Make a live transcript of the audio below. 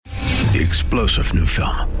The explosive new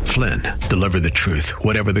film, Flynn, deliver the truth,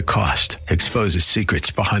 whatever the cost, exposes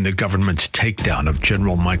secrets behind the government's takedown of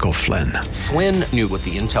General Michael Flynn. Flynn knew what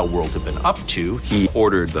the intel world had been up to. He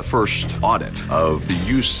ordered the first audit of the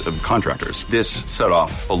use of contractors. This set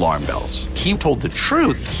off alarm bells. He told the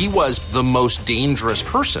truth. He was the most dangerous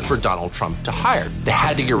person for Donald Trump to hire. They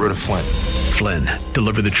had to get rid of Flynn. Flynn,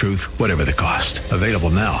 deliver the truth, whatever the cost. Available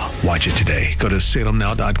now. Watch it today. Go to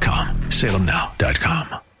salemnow.com.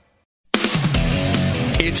 salemnow.com.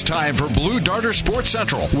 It's time for Blue Darter Sports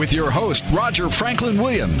Central with your host, Roger Franklin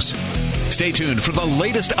Williams. Stay tuned for the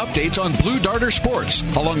latest updates on Blue Darter Sports,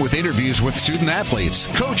 along with interviews with student athletes,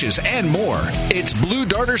 coaches, and more. It's Blue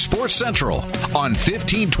Darter Sports Central on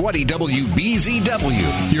 1520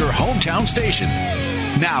 WBZW, your hometown station.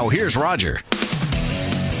 Now, here's Roger.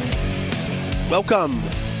 Welcome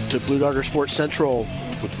to Blue Darter Sports Central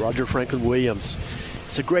with Roger Franklin Williams.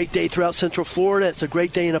 It's a great day throughout Central Florida. It's a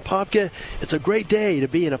great day in Apopka. It's a great day to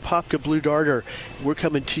be in Apopka Blue Darter. We're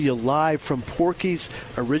coming to you live from Porkies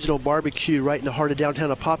Original Barbecue right in the heart of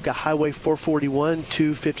downtown Apopka, Highway 441,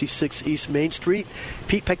 256 East Main Street.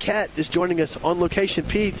 Pete Paquette is joining us on location.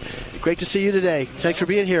 Pete, great to see you today. Thanks for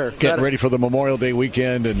being here. Getting ready for the Memorial Day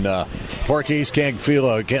weekend, and Porkies can't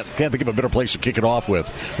think of a better place to kick it off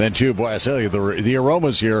with than to, boy, I tell you, the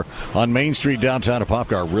aromas here on Main Street downtown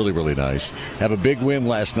Apopka are really, really nice. Have a big win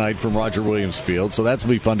last night from Roger Williams Field, so that's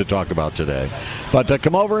going to be fun to talk about today. But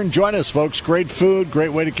come over and join us, folks. Great food,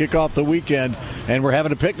 great way to kick off the weekend, and we're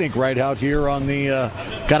having a picnic right out here on the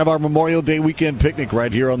kind of our Memorial Day weekend picnic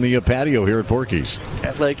right here on the patio here at Porkies.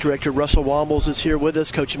 Athletic Director Russell Wombles is here with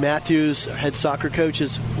us. Coach Matthews, head soccer coach,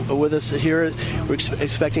 is with us here. We're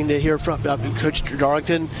expecting to hear from Coach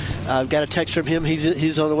Darlington. Got a text from him.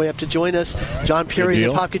 He's on the way up to join us. John Perry, the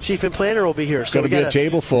Apopka Chief and Planner, will be here. It's going to be a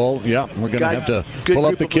table full. Yeah, we're going to have to pull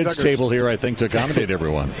up the kids' table here, I think, to accommodate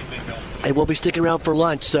everyone. And we'll be sticking around for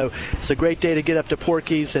lunch. So it's a great day to get up to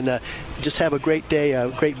Porkies and just have a great day, a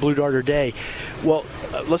great Blue Darter day. Well,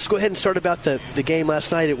 let's go ahead and start about the game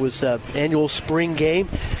last night. It was an annual spring game.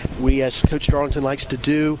 We, as Coach Darlington likes to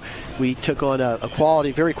do, we took on a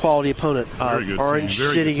very quality opponent, Orange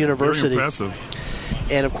City University. Very impressive.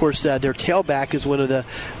 And, of course, their tailback is one of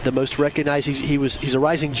the most recognized. He's a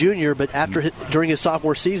rising junior, but during his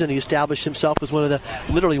sophomore season, he established himself as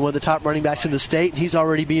literally one of the top running backs in the state, and he's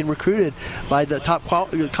already being recruited by the top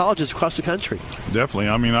colleges across the country. Definitely.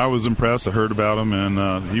 I mean, I was impressed. I heard about him,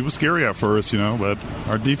 and he was scary at first, but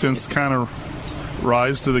our defense kind of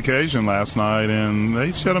rise to the occasion last night, and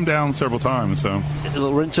they shut him down several times. So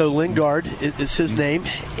Lorenzo Lingard is his name,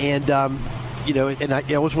 and and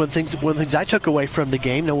was one of the things I took away from the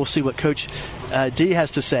game. Now we'll see what Coach D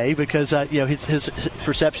has to say, because his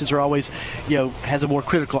perceptions are always has a more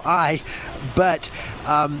critical eye. But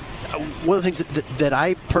one of the things that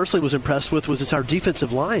I personally was impressed with was our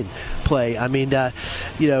defensive line play. I mean, I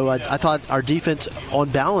thought our defense on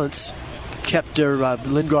balance kept their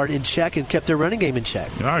Lingard in check and kept their running game in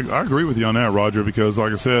check. Yeah, I agree with you on that, Roger, because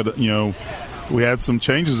like I said, we had some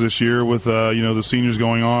changes this year with, the seniors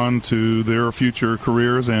going on to their future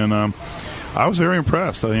careers, and I was very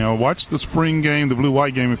impressed. I watched the spring game, the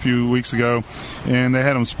blue-white game a few weeks ago, and they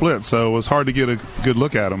had them split, so it was hard to get a good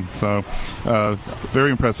look at them. So very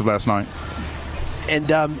impressive last night. And,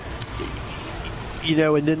 and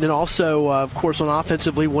then also, of course, on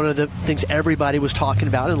offensively, one of the things everybody was talking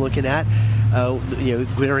about and looking at,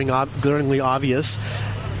 glaringly obvious,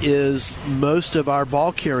 is most of our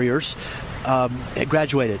ball carriers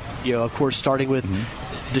graduated. Of course, starting with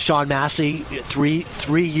Deshaun Massey,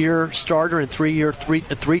 three-year starter and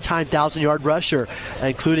three-time 1,000-yard rusher,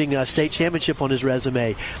 including a state championship on his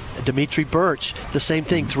resume. Dimitri Birch, the same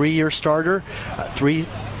thing, 3-year starter,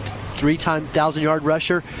 three-time 1,000-yard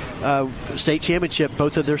rusher, state championship,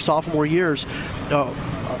 both of their sophomore years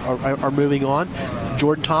are moving on.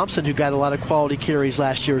 Jordan Thompson, who got a lot of quality carries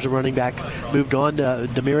last year as a running back, moved on.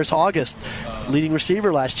 Damaris August, leading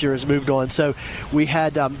receiver last year, has moved on. So we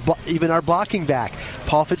had even our blocking back,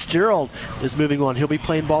 Paul Fitzgerald, is moving on. He'll be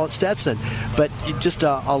playing ball at Stetson. But just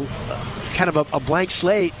a kind of a blank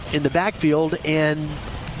slate in the backfield, and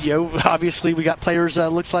obviously we got players,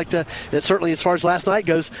 looks like that certainly as far as last night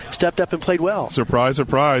goes, stepped up and played well. Surprise,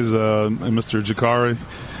 Mr. Jakari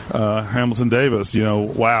Hamilton Davis,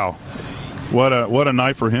 wow. What a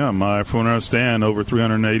night for him. If I understand, over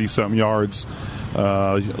 380-something yards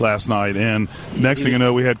last night. And next thing you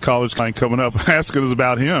know, we had college coming up asking us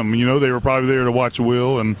about him. They were probably there to watch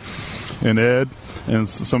Will and Ed and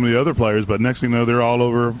some of the other players. But next thing you know, they're all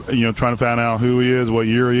over, trying to find out who he is, what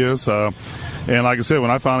year he is. And like I said,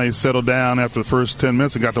 when I finally settled down after the first 10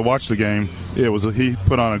 minutes and got to watch the game, he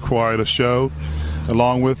put on quite a show.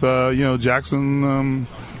 along with Jackson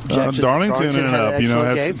Darlington ended up.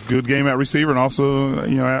 Had a good game at receiver and also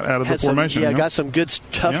out of the formation. Got some good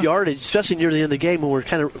tough yardage, especially near the end of the game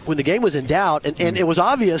when the game was in doubt, and it was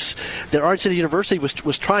obvious that Orange City University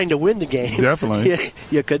was trying to win the game. Definitely.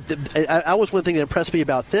 I was one thing that impressed me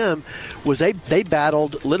about them was they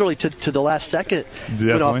battled literally to the last second. Definitely.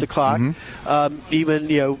 Went off the clock.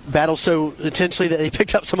 Even battled so intensely that they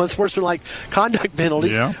picked up some unsportsmanlike conduct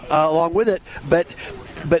penalties along with it, but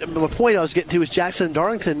the point I was getting to is Jackson and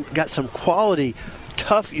Darlington got some quality,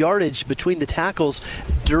 tough yardage between the tackles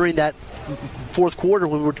during that fourth quarter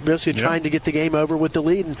when we were basically trying to get the game over with the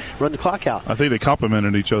lead and run the clock out. I think they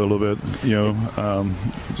complimented each other a little bit.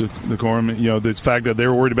 The Corum, the fact that they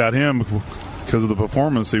were worried about him because of the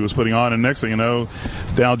performance he was putting on, and next thing you know,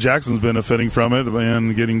 Dow Jackson's benefiting from it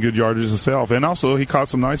and getting good yardage himself, and also he caught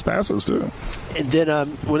some nice passes too. And then,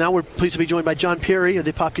 now we're pleased to be joined by John Perry,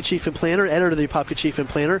 the Apopka Chief and Planner, editor of the Apopka Chief and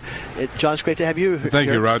Planner. John, it's great to have you. Thank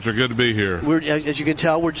you, Roger. Good to be here. As you can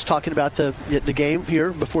tell, we're just talking about the game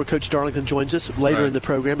here before Coach Darlington joins us later in the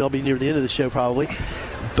program. It'll be near the end of the show probably.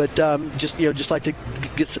 But just like to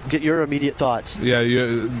get your immediate thoughts.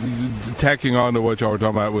 Yeah, tacking on to what y'all were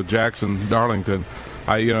talking about with Jackson Darlington,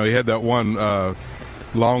 he had that one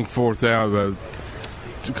long fourth down,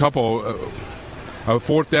 a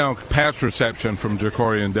fourth down pass reception from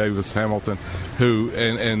Jacorian Davis Hamilton, who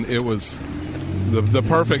and it was the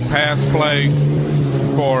perfect pass play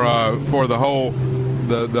for the whole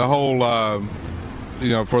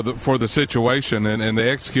for the situation, and they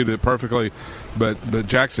executed it perfectly. But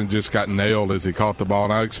Jackson just got nailed as he caught the ball,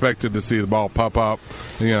 and I expected to see the ball pop up,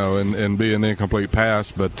 and be an incomplete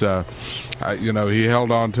pass. But he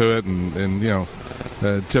held on to it, and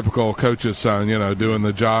typical coach's son, doing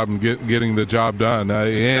the job and getting the job done.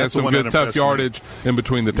 He had some good tough yardage in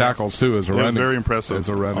between the tackles too as a running. It was very impressive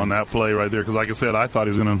on that play right there because, like I said, I thought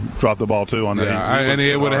he was going to drop the ball too on that. And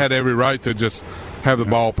he would have had every right to just have the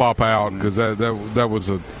ball pop out because that was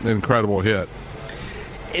an incredible hit.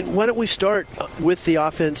 And why don't we start with the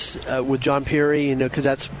offense with John Perry, because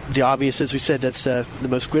that's the obvious, as we said, that's the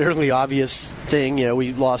most glaringly obvious thing.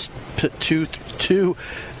 We lost two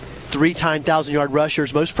 3-time 1,000-yard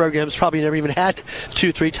rushers. Most programs probably never even had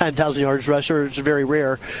 2 3-time 1,000-yard rushers. Very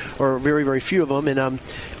rare, or very, very few of them. And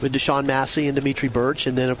with Deshaun Massey and Dimitri Birch,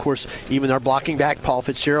 and then of course even our blocking back Paul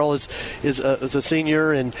Fitzgerald is a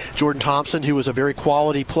senior, and Jordan Thompson, who was a very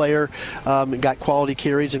quality player, got quality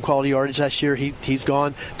carries and quality yardage last year. He's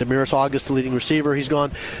gone. Damaris August, the leading receiver, he's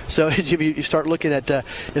gone. So if you start looking at,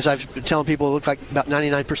 as I've been telling people, it looked like about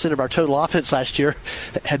 99% of our total offense last year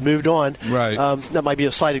had moved on. Right. That might be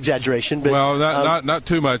a slight exaggeration, but not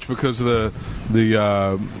too much because the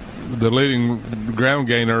leading ground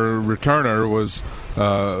gainer returner was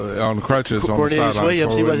on crutches on the sideline.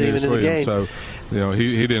 Williams, he wasn't even in the game. So,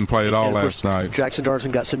 he didn't play at all last night. Jackson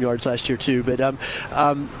Darlington got some yards last year too, but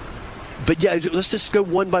yeah, let's just go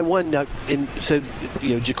one by one now. And so,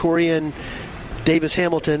 Jacorian Davis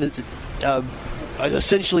Hamilton.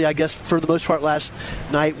 Essentially, I guess for the most part last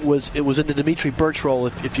night it was in the Dimitri Birch role,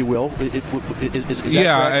 if you will. Is that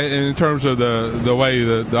correct? In terms of the way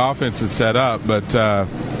the offense is set up, but the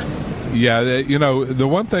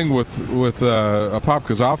one thing with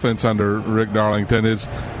Apopka's offense under Rick Darlington is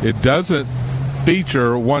it doesn't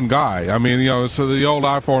feature one guy. I mean, so the old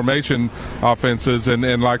I formation offenses, and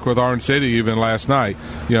like with Orange City even last night,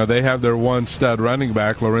 they have their one stud running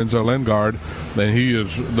back, Lorenzo Lingard, and he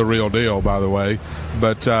is the real deal, by the way.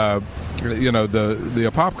 But the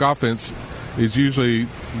Apopka offense is usually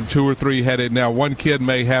 2 or 3 headed. Now, one kid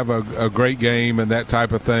may have a great game and that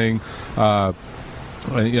type of thing, but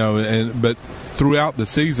throughout the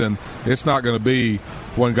season, it's not going to be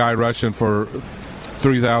one guy rushing for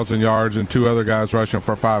 3,000 yards and 2 other guys rushing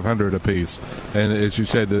for 500 apiece. And as you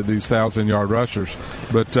said, these 1,000-yard rushers.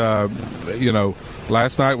 But,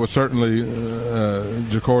 last night was certainly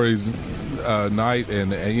Jacori's night,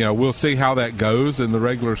 and we'll see how that goes in the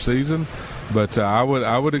regular season. But I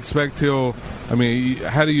would expect how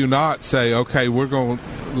do you not say, okay, we're going to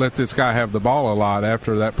let this guy have the ball a lot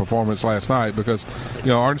after that performance last night? Because,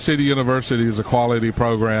 Orange City University is a quality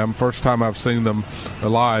program. First time I've seen them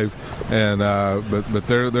live, and but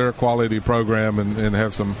they're a quality program and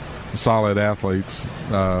have some solid athletes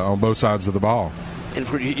on both sides of the ball. And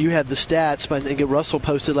you had the stats, but I think Russell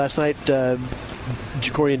posted last night.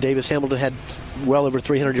 Jacorian Davis Hamilton had well over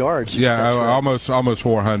 300 yards. Yeah, almost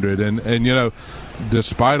 400, and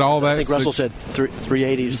despite all that, I think Russell said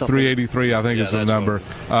 380 or something. 383, I think is the number.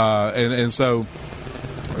 And so,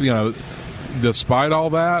 despite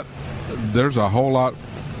all that, there's a whole lot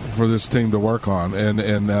for this team to work on. And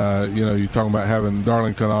you're talking about having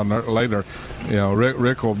Darlington on later.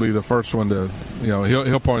 Rick will be the first one to,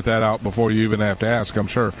 he'll point that out before you even have to ask, I'm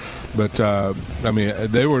sure. But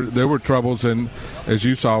there were troubles, and as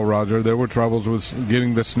you saw, Roger, there were troubles with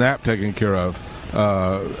getting the snap taken care of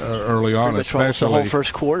early on, especially the whole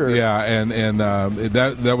first quarter. Yeah, and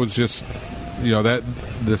that was just. That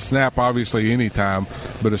the snap, obviously any time,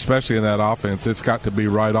 but especially in that offense, it's got to be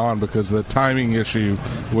right on, because the timing issue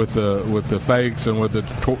with the fakes and with the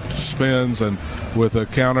spins and with the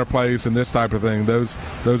counter plays and this type of thing, those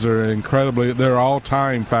are incredibly, they're all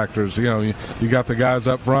time factors. You got the guys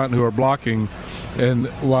up front who are blocking, and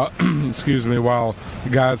while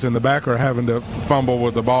guys in the back are having to fumble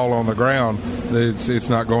with the ball on the ground, it's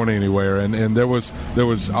not going anywhere. And there was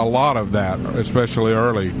a lot of that, especially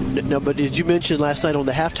early. No, but as you mentioned last night on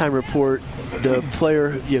the halftime report, the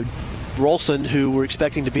player Rolson, who we're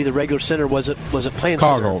expecting to be the regular center, wasn't playing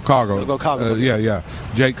center. Coggle. Yeah.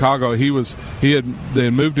 Jake Coggle. They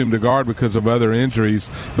had moved him to guard because of other injuries,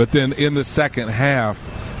 but then in the second half,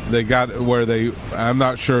 they got where I'm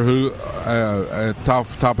not sure who, top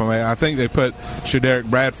of my head, I think they put Shaderick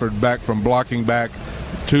Bradford back from blocking back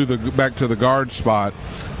to the guard spot,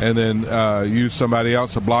 and then used somebody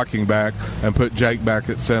else a blocking back and put Jake back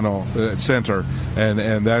at center,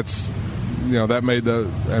 and that's, that made the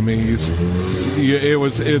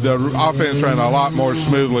offense ran a lot more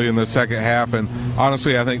smoothly in the second half, and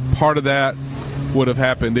honestly, I think part of that would have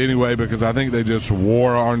happened anyway, because I think they just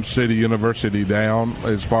wore Orange City University down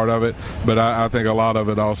as part of it. But I think a lot of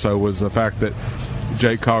it also was the fact that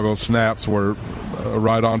Jake Coggle's snaps were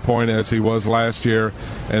right on point as he was last year,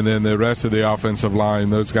 and then the rest of the offensive line,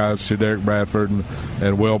 those guys, Shaderick Bradford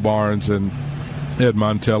and Will Barnes and Ed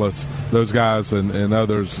Montillis, those guys and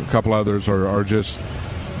others, a couple others are just,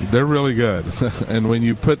 they're really good. And when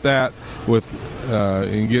you put that with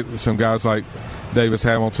and get some guys like Davis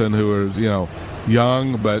Hamilton, who are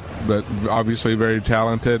young but obviously very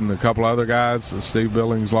talented, and a couple other guys, Steve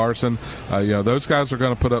Billings Larson, those guys are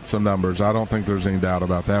going to put up some numbers. I don't think there's any doubt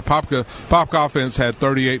about that. Popka offense had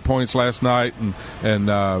 38 points last night, and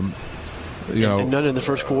none in the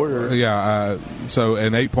first quarter. Yeah,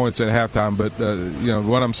 and 8 points at halftime. But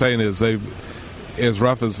what I'm saying is, they've, as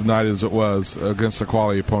rough as the night as it was against a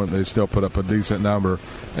quality opponent, they still put up a decent number.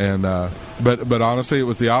 And but honestly, it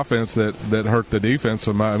was the offense that hurt the defense.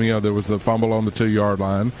 There was the fumble on the 2-yard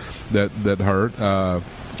line that hurt,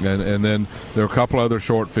 and then there were a couple other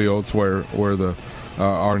short fields where the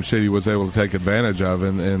Orange City was able to take advantage of,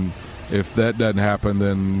 and if that doesn't happen,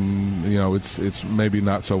 then it's maybe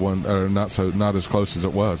not as close as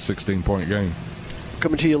it was. 16-point game.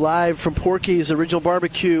 Coming to you live from Porkies Original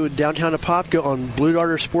Barbecue in downtown Apopka on Blue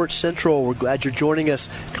Darter Sports Central. We're glad you're joining us.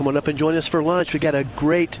 Come on up and join us for lunch. We got a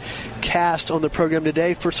great cast on the program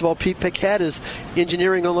today. First of all, Pete Paquette is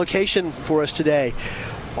engineering on location for us today.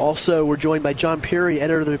 Also, we're joined by John Perry,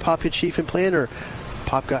 editor of the Apopka Chief and Planner,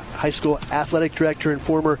 Apopka High School athletic director, and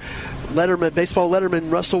former baseball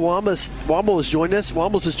letterman Russell Womble is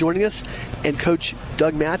joining us, and Coach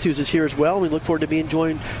Doug Matthews is here as well. We look forward to being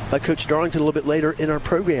joined by Coach Darlington a little bit later in our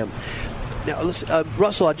program. Now,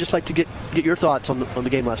 Russell, I'd just like to get your thoughts on the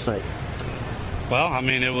game last night. Well,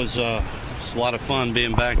 it was a lot of fun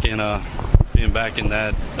being back in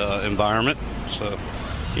that environment. So,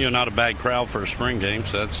 not a bad crowd for a spring game.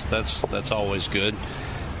 So that's always good.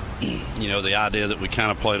 The idea that we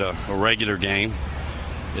kind of played a regular game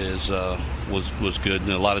was good.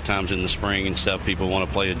 And a lot of times in the spring and stuff, people want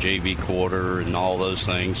to play a JV quarter and all those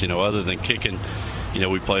things. Other than kicking,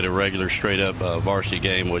 we played a regular straight up varsity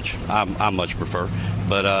game, which I much prefer.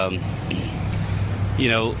 But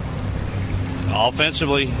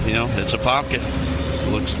offensively, it's Apopka.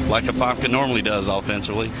 It looks like Apopka normally does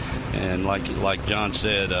offensively, and like John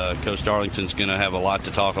said, Coach Darlington's going to have a lot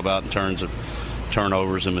to talk about in terms of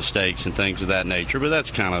turnovers and mistakes and things of that nature, but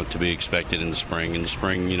that's kind of to be expected in the spring. In the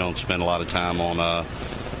spring, you don't spend a lot of time on,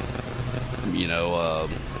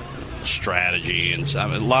 strategy and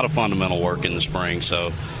a lot of fundamental work in the spring.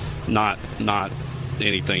 So, not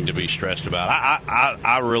anything to be stressed about.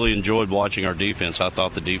 I really enjoyed watching our defense. I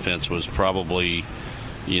thought the defense was probably,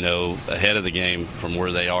 ahead of the game from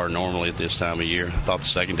where they are normally at this time of year. I thought the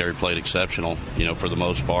secondary played exceptional, for the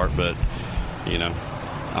most part, but,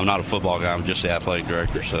 I'm not a football guy. I'm just the athletic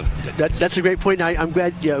director. So that's a great point. I'm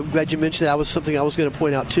glad you mentioned that. That was something I was going to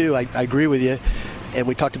point out too. I agree with you, and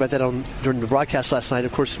we talked about that during the broadcast last night.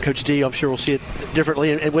 Of course, Coach D, I'm sure will see it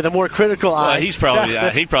differently and with a more critical eye. He probably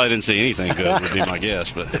didn't see anything good. Would be my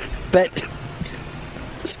guess, but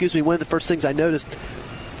excuse me. One of the first things I noticed,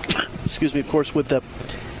 of course, with the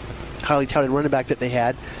highly touted running back that they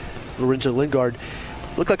had, Lorenzo Lingard.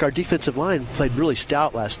 looked like our defensive line played really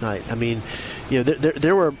stout last night. I mean,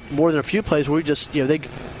 there were more than a few plays where we just,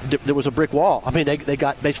 there was a brick wall. I mean, they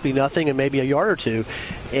got basically nothing and maybe a yard or two.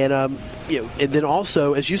 And, and then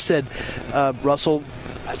also, as you said, Russell,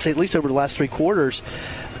 I'd say at least over the last 3 quarters,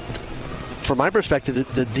 from my perspective,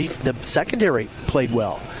 the secondary played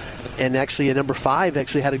well. And actually, number 5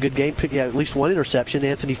 actually had a good game. At least one interception,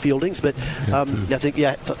 Anthony Fieldings. But I think, he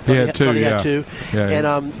had 2.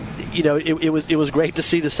 And it was great to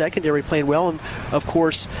see the secondary playing well. And of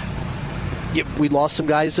course, we lost some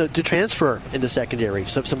guys to transfer in the secondary,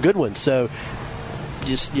 some good ones. So,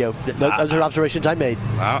 just those are observations I made.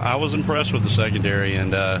 I was impressed with the secondary,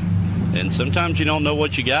 and sometimes you don't know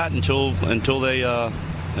what you got until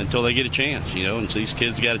they get a chance, And so these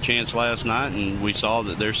kids got a chance last night, and we saw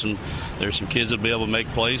that there's some kids that'll be able to make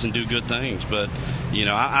plays and do good things. But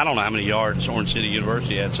I don't know how many yards Orange City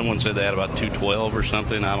University had. Someone said they had about 212 or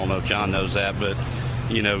something. I don't know if John knows that, but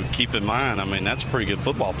keep in mind, I mean, that's a pretty good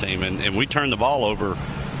football team, and we turned the ball over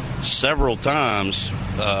several times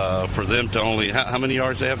for them to only. How many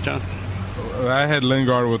yards they have, John? I had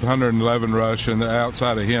Lingard with 111 rush, and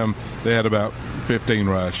outside of him, they had about 15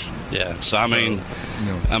 rush. Yeah, so I mean,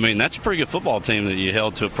 that's a pretty good football team that you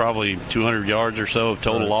held to probably 200 yards or so of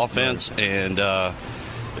total offense, and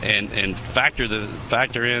factor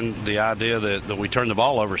in the idea that we turned the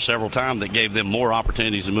ball over several times that gave them more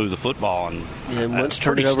opportunities to move the football, and once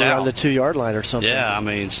turned it over around the 2-yard line or something. Yeah, I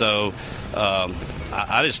mean, so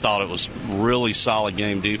I just thought it was really solid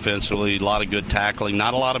game defensively, a lot of good tackling,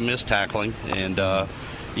 not a lot of missed tackling, and I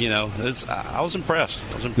was impressed.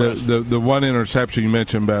 The one interception you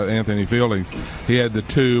mentioned about Anthony Fieldings, he had the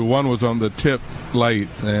 2. One was on the tip late,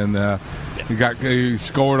 and he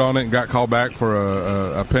scored on it and got called back for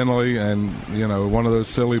a penalty, and one of those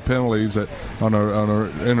silly penalties that on a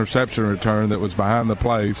interception return that was behind the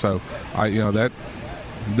play. So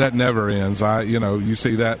that never ends. You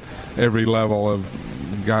see that every level of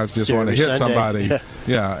guys just want to hit somebody.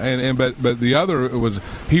 Yeah, but the other was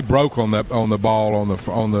he broke on the ball on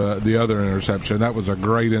the other interception. That was a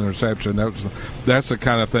great interception. That's the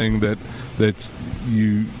kind of thing that's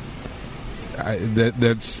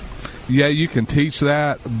you can teach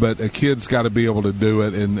that, but a kid's got to be able to do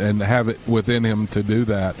it and have it within him to do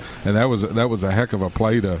that. And that was a heck of a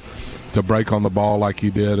play to break on the ball like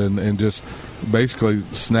he did and just basically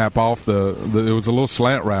snap off it was a little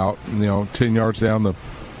slant route, 10 yards down the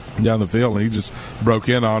field, and he just broke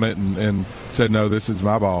in on it and said, "No, this is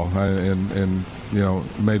my ball," and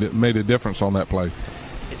made a difference on that play.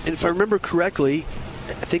 And if I remember correctly,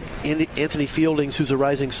 I think Anthony Fieldings, who's a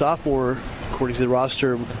rising sophomore, according to the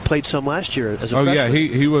roster, played some last year as a freshman. Yeah,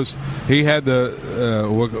 he had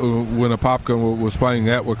when Apopka was playing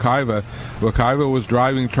at Wekiva. Wekiva was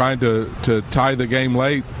driving, trying to tie the game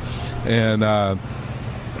late, and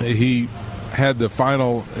he had the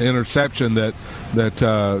final interception that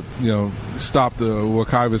stopped the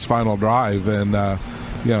Wekiva's final drive, and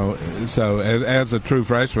so as a true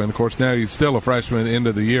freshman, of course now he's still a freshman end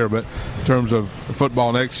of the year, but in terms of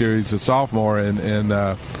football next year he's a sophomore, and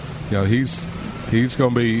he's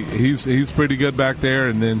going to be he's pretty good back there,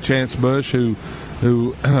 and then Chance Bush who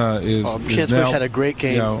is Chance now, Bush had a great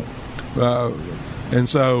game. And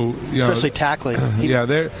so especially tackling.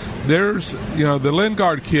 There's the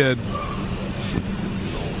Lingard kid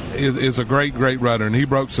is a great runner, and he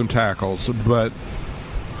broke some tackles, but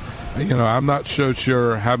I'm not so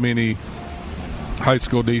sure how many high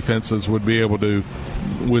school defenses would be able to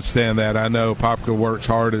withstand that. I know Popka works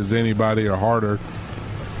hard as anybody or harder,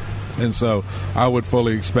 and so I would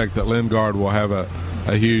fully expect that Lingard will have a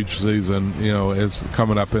huge season, is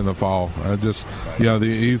coming up in the fall.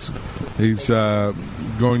 He's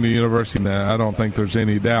going to university now. I don't think there's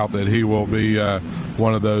any doubt that he will be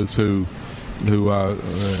one of those who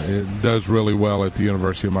does really well at the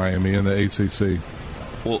University of Miami in the ACC.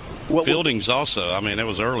 Well, Fieldings also, I mean, it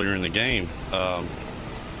was earlier in the game. I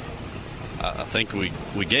think we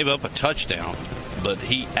gave up a touchdown, but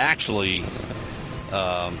he actually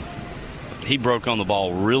he broke on the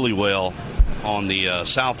ball really well on the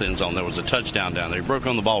south end zone. There was a touchdown down there. He broke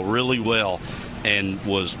on the ball really well and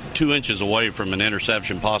was 2 inches away from an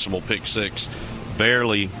interception, possible pick six.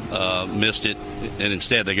 Barely missed it, and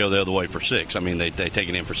instead they go the other way for 6. I mean, they take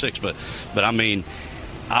it in for 6. But I mean,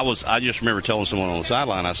 I just remember telling someone on the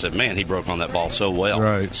sideline, I said, man, he broke on that ball so well.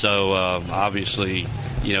 Right. So obviously,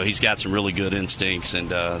 he's got some really good instincts, and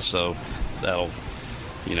so that'll,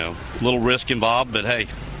 a little risk involved, but hey.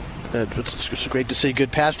 It's great to see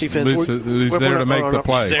good pass defense. He's there to make the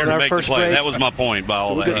play. He's there to make the play. That was my point by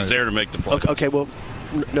all that. Right. He's there to make the play. Okay, well,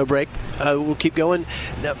 no break. We'll keep going.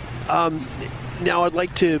 Now I'd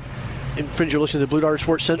like to And friends, you're listening to Blue Darter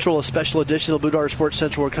Sports Central, a special edition of Blue Darter Sports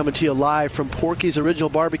Central. We're coming to you live from Porkies Original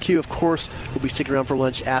Barbecue. Of course, we'll be sticking around for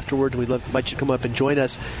lunch afterward, and we'd invite you to come up and join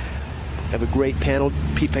us. We have a great panel.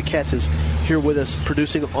 Pete Paquette is here with us,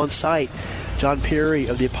 producing on site. John Perry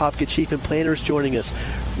of the Apopka Chief and Planners joining us.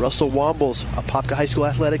 Russell Wombles, Apopka High School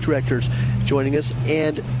Athletic Directors, joining us.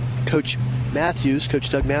 And Coach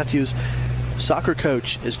Doug Matthews, soccer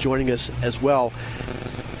coach, is joining us as well.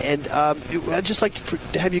 And I'd just like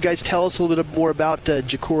to have you guys tell us a little bit more about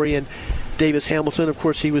Jacorian Davis Hamilton. Of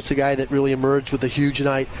course, he was the guy that really emerged with a huge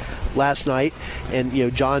night last night.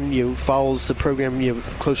 And, John, follows the program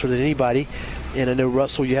closer than anybody. And I know,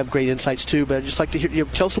 Russell, you have great insights too. But I'd just like to hear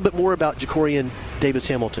tell us a little bit more about Jacorian Davis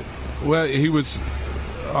Hamilton. Well, he was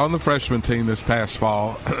on the freshman team this past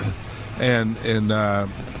fall. and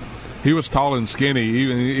he was tall and skinny,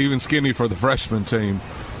 even skinny for the freshman team.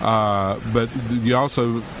 But you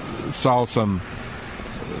also saw some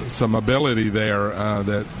ability there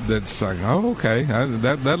that's like, oh, okay,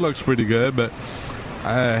 that looks pretty good. But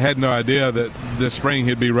I had no idea that this spring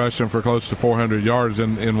he'd be rushing for close to 400 yards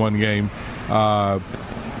in one game.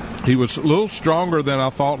 He was a little stronger than I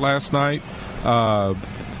thought last night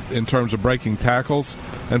in terms of breaking tackles,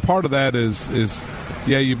 and part of that is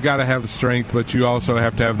you've got to have the strength, but you also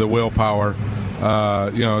have to have the willpower.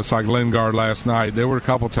 It's like Lingard last night. There were a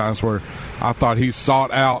couple times where I thought he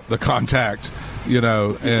sought out the contact, and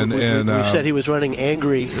we said he was running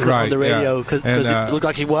angry right, on the radio because it looked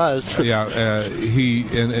like he was. So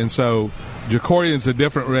Jacorian's a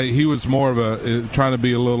different rate. He was more of trying to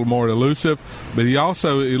be a little more elusive, but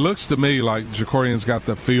it looks to me like Jacorian's got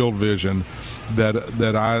the field vision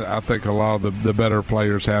that I think a lot of the better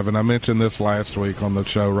players have. And I mentioned this last week on the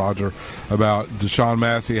show, Roger, about Deshaun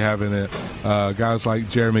Massey having it, guys like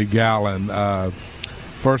Jeremy Gallen.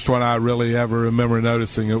 First one I really ever remember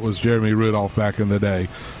noticing it was Jeremy Rudolph back in the day.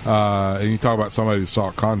 And you talk about somebody who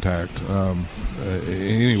sought contact.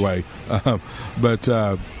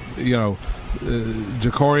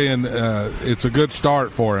 Jacorian, it's a good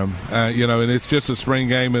start for him, and it's just a spring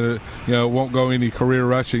game, and it won't go any career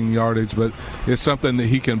rushing yardage, but it's something that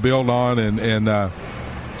he can build on, and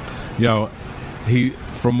he,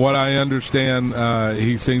 from what I understand,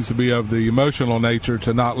 he seems to be of the emotional nature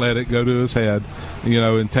to not let it go to his head,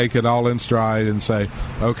 and take it all in stride and say,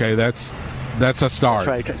 okay, that's a start.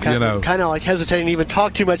 That's right. Kind of like hesitating to even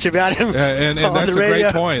talk too much about him. And that's a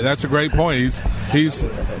great point. That's a great point.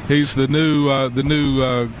 He's the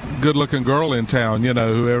new good-looking girl in town.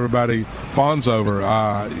 Who everybody fawns over.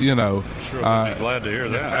 Sure, I'd be glad to hear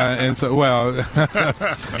that. And so, well,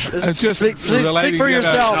 just speak for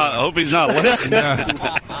yourself. I hope he's not listening.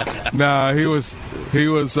 No, he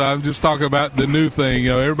was. I'm just talking about the new thing.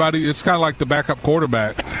 Everybody. It's kind of like the backup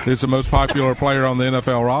quarterback is the most popular player on the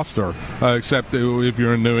NFL roster, except if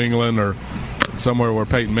you're in New England or somewhere where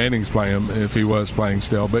Peyton Manning's playing, if he was playing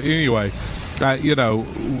still. But anyway,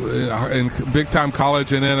 in big-time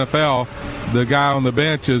college and NFL, the guy on the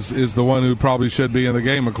bench is the one who probably should be in the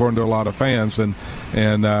game, according to a lot of fans. And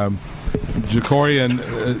Jacorian,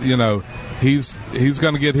 he's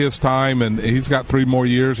going to get his time, and he's got 3 more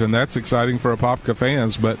years, and that's exciting for Apopka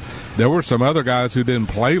fans. But there were some other guys who didn't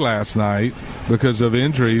play last night because of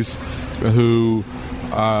injuries who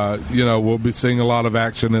we'll be seeing a lot of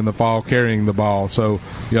action in the fall carrying the ball. So,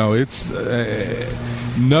 it's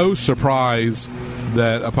no surprise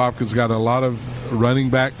that Apopka's got a lot of running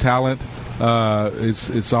back talent.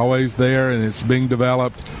 It's always there, and it's being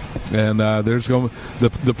developed. And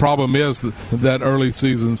the problem is that early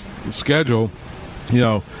season schedule.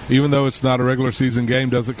 Even though it's not a regular season game,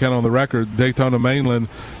 doesn't count on the record. Daytona Mainland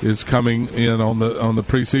is coming in on the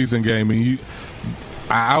preseason game, and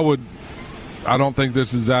I don't think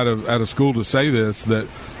this is out of school to say this, that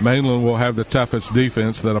Mainland will have the toughest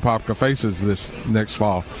defense that Apopka faces this next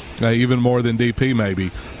fall, even more than DP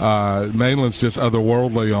maybe. Mainland's just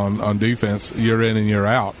otherworldly on defense year in and year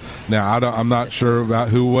out. Now I'm not sure about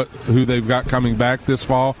who they've got coming back this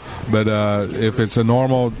fall, but if it's a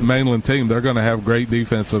normal Mainland team, they're going to have great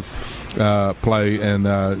defensive play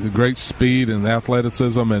and great speed and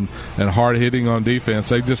athleticism and hard hitting on defense.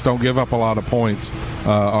 They just don't give up a lot of points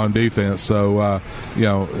on defense. So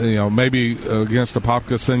maybe against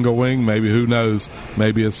Apopka single wing, maybe, who knows?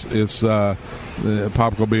 Maybe it's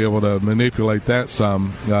Apopka will be able to manipulate that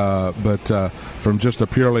some. But from just a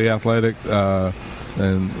purely athletic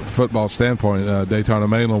and football standpoint, Daytona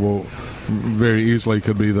Mainland will very easily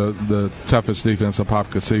could be the toughest defense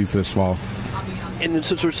Apopka sees this fall. And then,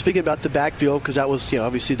 since we're speaking about the backfield, because that was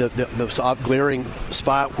obviously the glaring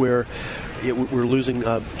spot where we're losing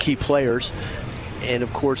key players. And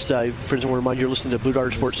of course, friends, I want to remind you, you're listening to Blue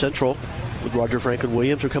Darter Sports Central. with Roger Franklin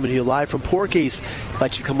Williams. We're coming to you live from Porkies.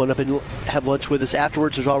 Invite you to come on up and have lunch with us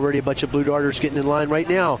afterwards. There's already a bunch of Blue Darters getting in line right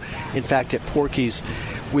now. In fact, at Porkies,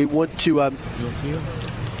 we want to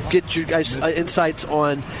get you guys insights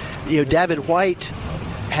on, Davin White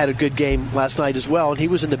had a good game last night as well, and he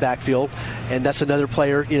was in the backfield, and that's another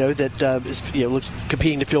player that is looks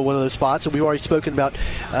competing to fill one of those spots. And we've already spoken about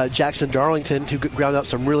Jackson Darlington, who ground out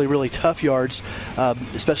some really, really tough yards,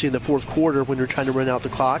 especially in the fourth quarter when they're trying to run out the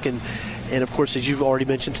clock. And of course, as you've already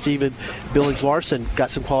mentioned, Stephen Billings Larson got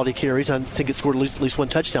some quality carries. I think it scored at least one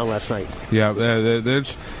touchdown last night. Yeah,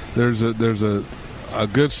 there's a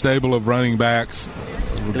good stable of running backs.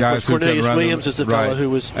 Guys who Cornelius can run Williams is the fellow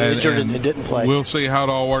who was injured and didn't play. We'll see how it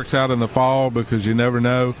all works out in the fall because you never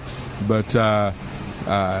know. But I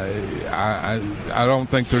don't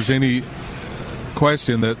think there's any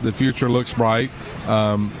question that the future looks bright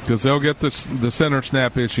because they'll get the center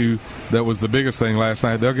snap issue that was the biggest thing last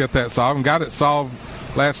night. They'll get that solved and got it solved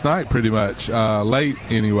last night pretty much, late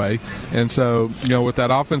anyway. And so, with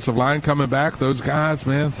that offensive line coming back, those guys,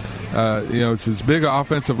 man, it's as big an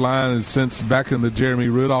offensive line as since back in the Jeremy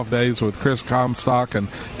Rudolph days with Chris Comstock and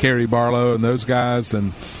Kerry Barlow and those guys.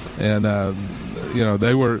 And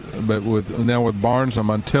they were, but with Barnes and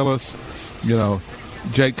Montilus,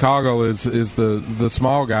 Jake Coggle is the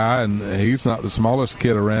small guy, and he's not the smallest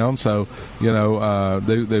kid around. So,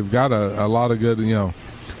 they've got a lot of good,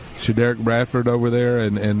 Shaderick Bradford over there,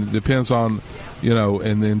 and it depends on,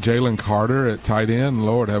 and then Jalen Carter at tight end.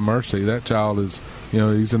 Lord have mercy, that child is,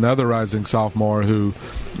 he's another rising sophomore who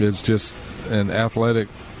is just an athletic.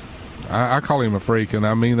 I call him a freak, and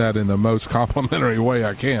I mean that in the most complimentary way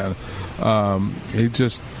I can.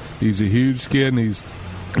 He's a huge kid, and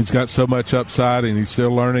he's got so much upside, and he's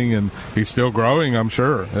still learning, and he's still growing. I'm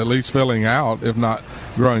sure, at least filling out, if not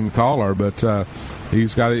growing taller. But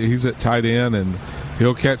he's at tight end, and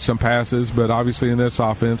he'll catch some passes, but obviously in this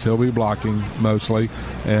offense, he'll be blocking mostly.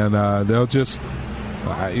 And they'll just,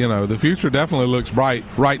 the future definitely looks bright.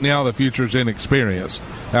 Right now, the future's inexperienced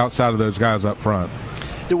outside of those guys up front.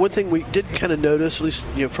 The one thing we did kind of notice, at least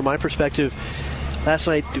from my perspective, last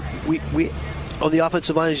night, we on the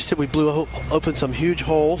offensive line, as you said, we blew open some huge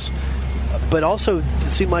holes. But also, it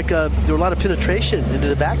seemed like there were a lot of penetration into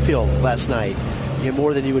the backfield last night,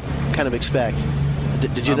 more than you would kind of expect.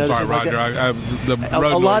 Did you notice? Sorry, Roger. The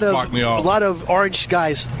road blocked me off. A lot of orange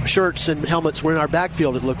guys' shirts and helmets were in our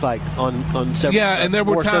backfield. It looked like on several. Yeah, and there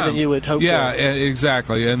were more times so than you would hope. Yeah, for.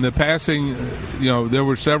 Exactly. And the passing, there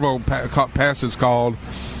were several passes called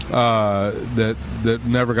that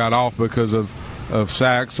never got off because of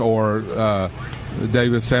sacks or.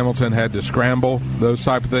 Davis Hamilton had to scramble, those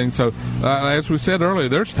type of things. So, as we said earlier,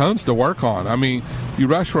 there's tons to work on. I mean, you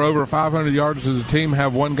rush for over 500 yards as a team,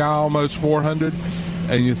 have one guy almost 400,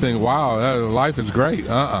 and you think, wow, life is great.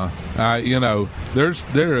 There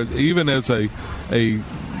even as a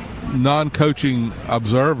non-coaching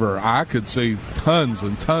observer, I could see tons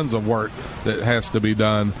and tons of work that has to be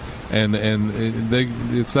done, and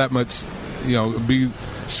it's that much, be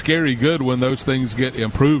scary good when those things get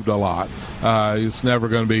improved a lot. It's never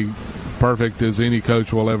going to be perfect, as any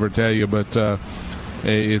coach will ever tell you, but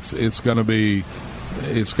it's going to be.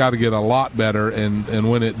 It's got to get a lot better, and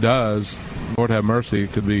when it does, Lord have mercy,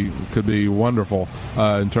 it could be wonderful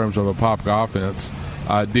in terms of a Popka offense.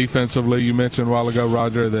 Defensively, you mentioned a while ago,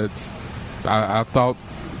 Roger, that I thought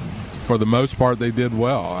for the most part they did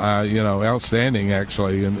well. Outstanding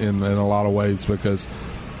actually in a lot of ways, because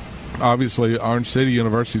obviously Orange City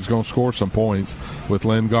University is going to score some points with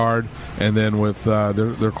Lingard, and then with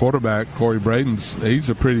their quarterback Corey Braden's. He's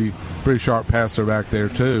a pretty sharp passer back there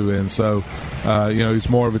too, and so he's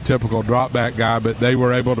more of a typical drop back guy. But they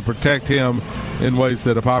were able to protect him in ways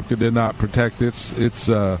that Apopka did not protect its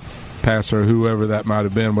passer, whoever that might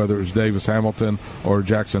have been, whether it was Davis Hamilton or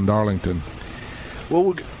Jackson Darlington. Well,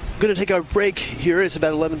 we're going to take our break here. It's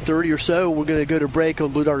about 11:30 or so. We're going to go to break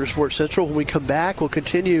on Blue Darter Sports Central. When we come back, we'll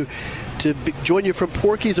continue to join you from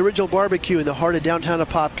Porky's Original Barbecue in the heart of downtown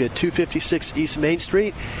Apopka, 256 East Main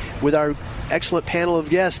Street, with our excellent panel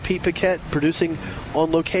of guests. Pete Paquette producing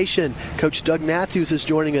on location. Coach Doug Matthews is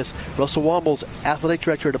joining us. Russell Wombles, athletic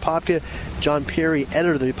director at Apopka. John Perry,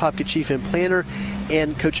 editor of the Apopka Chief and Planner.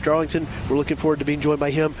 And Coach Darlington, we're looking forward to being joined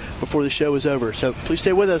by him before the show is over. So please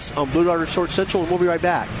stay with us on Blue Darter Sports Central, and we'll be right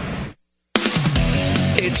back.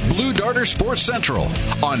 It's Blue Darter Sports Central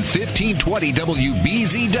on 1520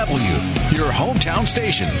 WBZW, your hometown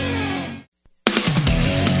station.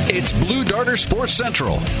 It's Blue Darter Sports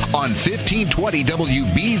Central on 1520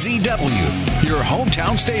 WBZW, your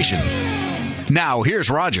hometown station. Now, here's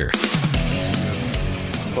Roger.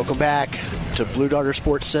 Welcome back to Blue Darter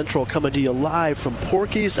Sports Central, coming to you live from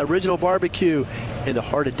Porkies Original Barbecue in the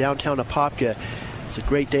heart of downtown Apopka. It's a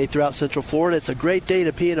great day throughout Central Florida. It's a great day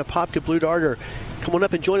to be in Apopka Blue Darter. Come on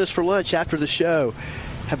up and join us for lunch after the show.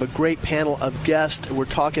 Have a great panel of guests. We're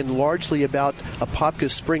talking largely about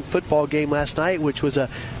Apopka's spring football game last night, which was a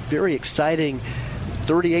very exciting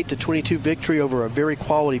 38-22 victory over a very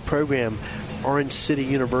quality program, Orange City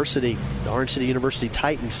University, the Orange City University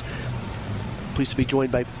Titans. Pleased to be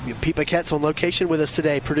joined by Pete Paquette's on location with us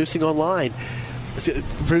today, producing on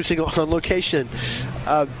location.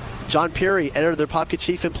 John Perry, editor of the Apopka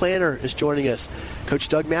Chief and Planner, is joining us. Coach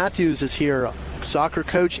Doug Matthews is here, soccer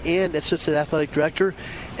coach and assistant athletic director,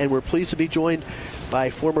 and we're pleased to be joined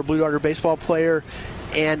by former Blue Darter baseball player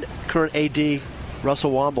and current AD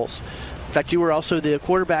Russell Wombles. In fact, you were also the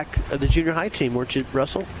quarterback of the junior high team, weren't you,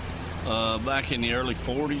 Russell? Back in the early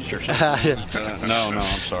 40s or something. No,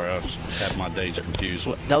 I'm sorry. I had my days confused.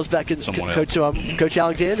 That was back in Coach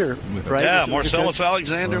Alexander, right? Yeah, Marcellus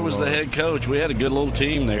Alexander was the head coach. We had a good little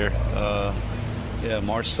team there.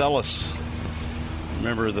 Marcellus.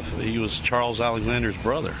 Remember, he was Charles Alexander's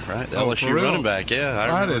brother, right? LSU running back.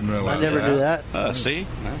 Yeah, I didn't realize. I never knew that. See,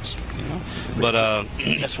 that's But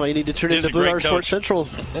that's why you need to turn into Blue Darter Sports Central.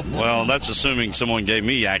 Well, that's assuming someone gave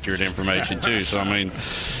me accurate information too. So I mean,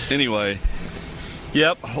 anyway,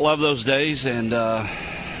 yep, love those days, and I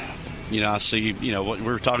see, what we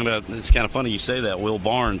were talking about. It's kind of funny you say that. Will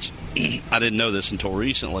Barnes, I didn't know this until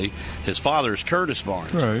recently. His father is Curtis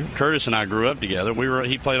Barnes. Right. Curtis and I grew up together.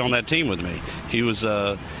 He played on that team with me. He was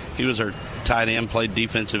our tight end, played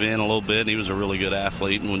defensive end a little bit. He was a really good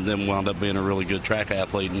athlete, and then wound up being a really good track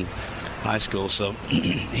athlete in high school. So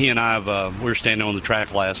he and I we were standing on the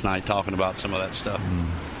track last night talking about some of that stuff.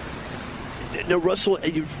 Now, Russell,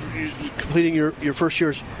 you're completing your first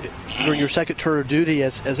year during your second term of duty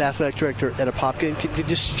as athletic director at Apopka. Can you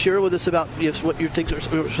just share with us about what you think are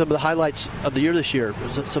some of the highlights of the year this year?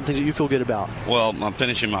 Something that you feel good about? Well, I'm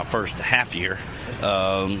finishing my first half year.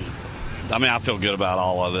 I feel good about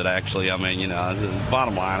all of it, actually.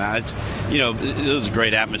 Bottom line, it was a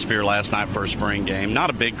great atmosphere last night for a spring game.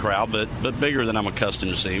 Not a big crowd, but bigger than I'm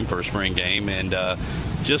accustomed to seeing for a spring game. And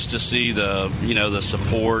just to see the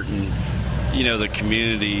support and, the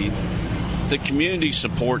community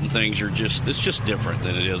support and things it's just different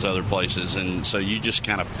than it is other places. And so you just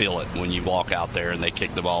kind of feel it when you walk out there and they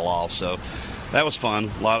kick the ball off. So that was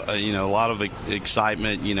fun. A lot of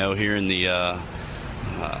excitement, hearing the,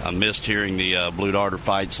 I missed hearing the Blue Darter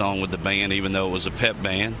fight song with the band, even though it was a pep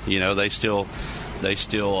band. They still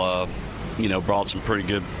brought some pretty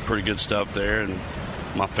good stuff there. And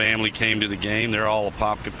my family came to the game. They're all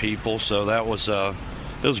Apopka people, so that was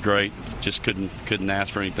it was great. Just couldn't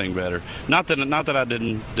ask for anything better. Not that I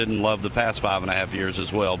didn't love the past 5.5 years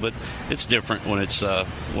as well, but it's different when it's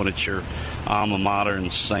your alma mater and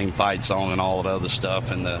the same fight song and all that other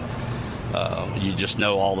stuff, and you just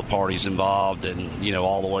know all the parties involved, and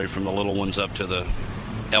all the way from the little ones up to the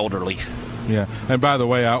elderly. Yeah, and by the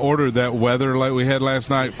way, I ordered that weather like we had last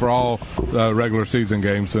night for all regular season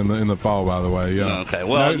games in the fall. By the way, okay.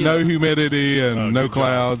 Well, no humidity and no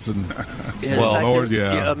clouds, and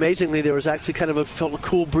amazingly, there was actually kind of felt a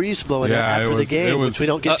cool breeze blowing after the game, which we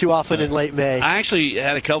don't get too often in late May. I actually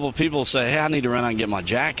had a couple of people say, "Hey, I need to run out and get my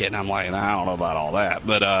jacket," and I'm like, "I don't know about all that,"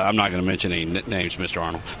 but I'm not going to mention any names, Mr.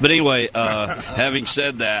 Arnold. But anyway, having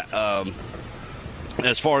said that.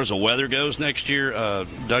 As far as the weather goes next year,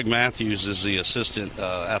 Doug Matthews is the assistant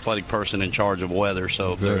athletic person in charge of weather.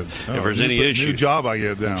 So if there's any issues, new job I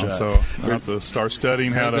get now, so I have to start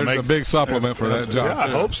studying how to make a big supplement for that job. Yeah, I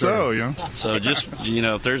hope so. So just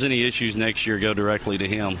if there's any issues next year, go directly to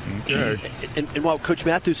him. Okay. And while Coach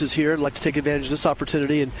Matthews is here, I'd like to take advantage of this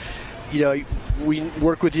opportunity and. We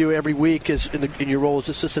work with you every week in your role as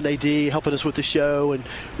assistant AD, helping us with the show, and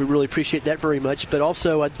we really appreciate that very much. But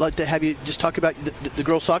also, I'd like to have you just talk about the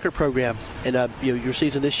girls' soccer program and your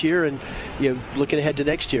season this year, and looking ahead to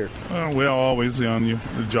next year. Well, always the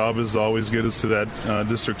job is to always get us to that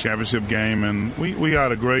district championship game, and we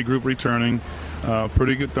got a great group returning,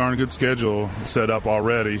 darn good schedule set up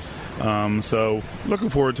already. So looking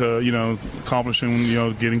forward to accomplishing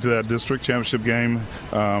getting to that district championship game.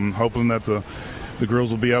 Hoping that the girls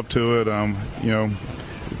will be up to it.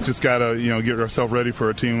 Just gotta get ourselves ready for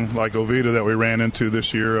a team like Oviedo that we ran into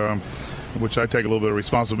this year, which I take a little bit of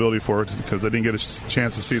responsibility for because I didn't get a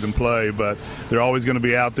chance to see them play. But they're always going to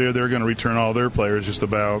be out there. They're going to return all their players just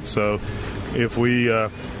about. So if we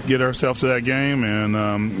get ourselves to that game and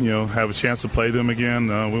have a chance to play them again,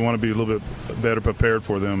 we want to be a little bit better prepared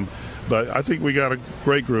for them. But I think we got a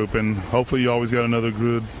great group, and hopefully you always got another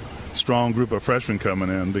good strong group of freshmen coming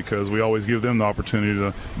in, because we always give them the opportunity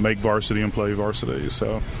to make varsity and play varsity.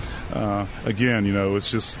 So, again,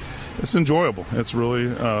 it's enjoyable. It's really,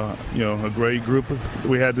 a great group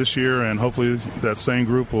we had this year, and hopefully that same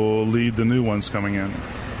group will lead the new ones coming in.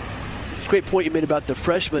 It's a great point you made about the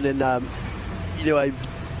freshmen, and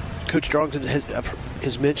Coach Darlington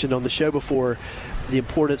has mentioned on the show before the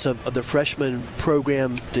importance of the freshman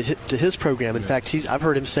program to his program. In fact, I've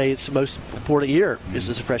heard him say it's the most important year is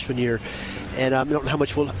this freshman year. And I don't know how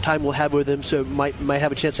much time we'll have with him, so might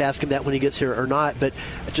have a chance to ask him that when he gets here or not. But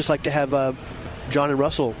I'd just like to have John and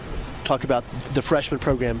Russell talk about the freshman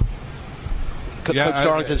program. Coach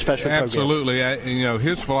Darlington's freshman absolutely.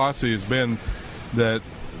 His philosophy has been that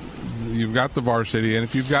you've got the varsity, and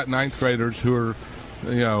if you've got ninth graders who are,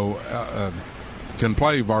 can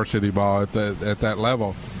play varsity ball at that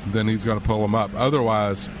level, then he's going to pull them up.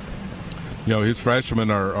 Otherwise, his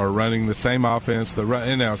freshmen are running the same offense.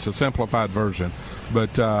 And now it's a simplified version,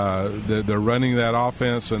 but they're running that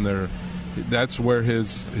offense, and that's where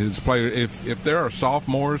his player. If there are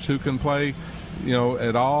sophomores who can play,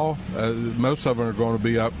 at all, most of them are going to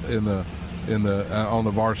be up in the on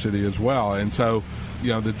the varsity as well. And so,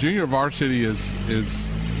 the junior varsity is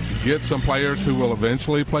get some players who will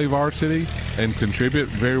eventually play varsity and contribute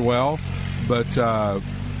very well, but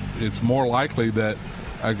it's more likely that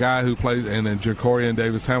a guy who plays, and then Jacorian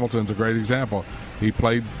Davis Hamilton's a great example. He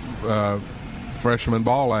played freshman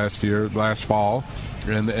ball last fall,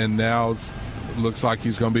 and now looks like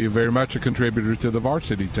he's going to be very much a contributor to the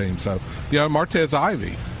varsity team. So, Martez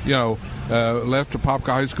Ivy, left Apopka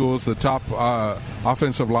High School as the top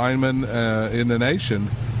offensive lineman in the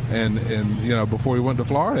nation, and before he went to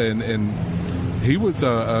Florida, and he was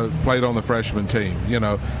played on the freshman team,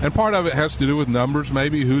 and part of it has to do with numbers,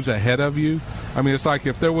 maybe who's ahead of you. I mean, it's like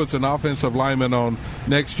if there was an offensive lineman on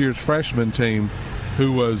next year's freshman team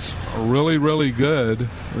who was really, really good,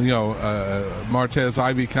 Martez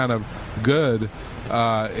Ivy kind of good,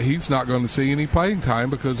 he's not going to see any playing time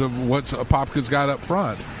because of what Apopka's got up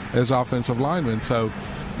front as offensive linemen. So,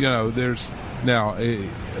 there's now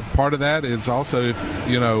part of that is also if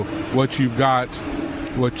what you've got,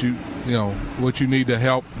 what you need to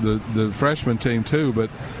help the freshman team too, but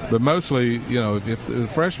mostly, if the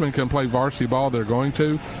freshmen can play varsity ball, they're going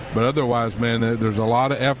to. But otherwise, man, there's a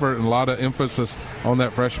lot of effort and a lot of emphasis on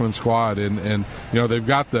that freshman squad, and they've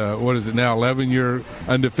got the 11-year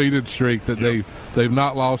undefeated streak that they've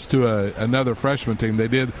not lost to another freshman team. They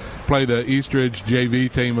did play the Eastridge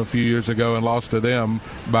JV team a few years ago and lost to them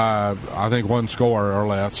by I think one score or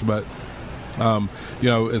less, but.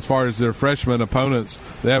 As far as their freshman opponents,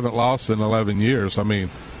 they haven't lost in 11 years. I mean,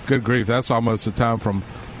 good grief, that's almost the time from,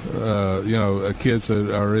 kids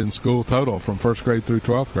that are in school total from first grade through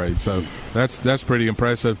 12th grade. So that's pretty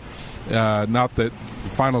impressive. Not that the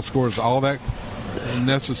final score is all that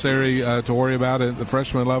necessary to worry about at the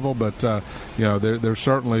freshman level, but, there's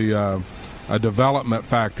certainly a development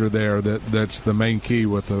factor there that's the main key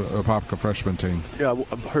with the Apopka freshman team. Yeah,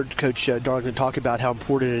 I've heard Coach Darlington talk about how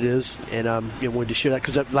important it is, and wanted to share that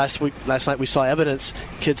because last night we saw evidence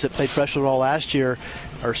kids that played freshman ball last year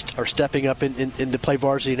are stepping up into play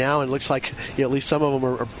varsity now, and it looks like at least some of them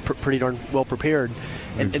are pretty darn well prepared.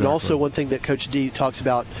 And also one thing that Coach D talks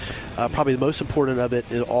about, probably the most important of it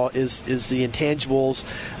is the intangibles,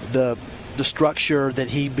 the structure that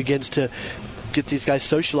he begins to get these guys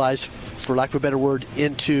socialized, for lack of a better word,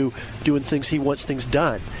 into doing things he wants things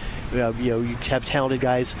done. You have talented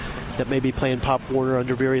guys that may be playing Pop Warner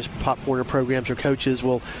under various Pop Warner programs or coaches.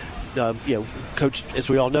 Well, Coach, as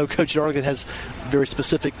we all know, Coach Darlington has very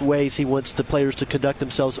specific ways he wants the players to conduct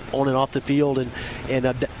themselves on and off the field, and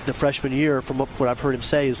the freshman year, from what I've heard him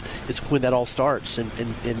say, is when that all starts, and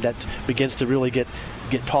that begins to really get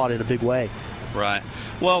taught in a big way. Right.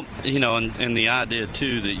 Well, and the idea,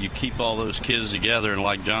 too, that you keep all those kids together, and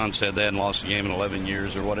like John said, they hadn't lost a game in 11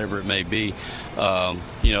 years or whatever it may be,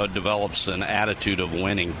 it develops an attitude of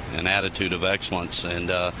winning, an attitude of excellence,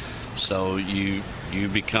 and so you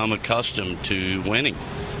become accustomed to winning,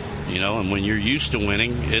 and when you're used to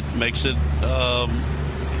winning, it makes it a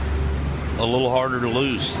little harder to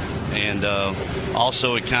lose. And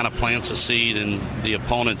also it kind of plants a seed in the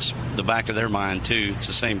opponent's, the back of their mind, too. It's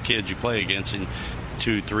the same kids you play against in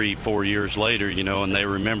 2, 3, 4 years later, and they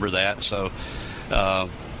remember that. So,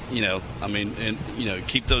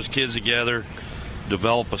 keep those kids together,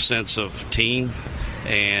 develop a sense of team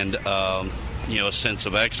and, a sense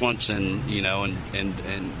of excellence, and,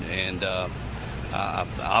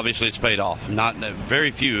 obviously it's paid off. Not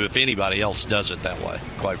very few, if anybody else, does it that way,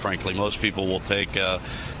 quite frankly. Most people will take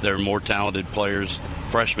their more talented players,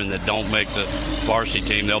 freshmen that don't make the varsity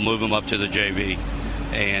team, they'll move them up to the JV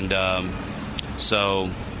And so,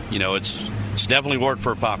 it's definitely worked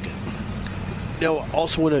for Apopka. Now, I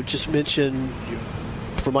also want to just mention,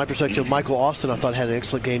 from my perspective, Michael Austin, I thought had an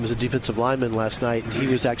excellent game as a defensive lineman last night. And he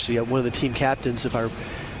was actually one of the team captains, if I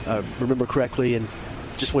remember correctly, and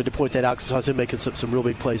just wanted to point that out because I was making some real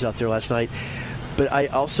big plays out there last night. But I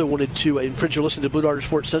also wanted to, and friends, you're listening to Blue Darter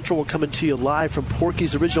Sports Central. We're coming to you live from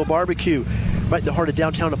Porkies Original Barbecue, right in the heart of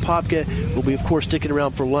downtown Apopka. We'll be, of course, sticking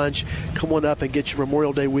around for lunch. Come on up and get your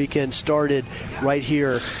Memorial Day weekend started right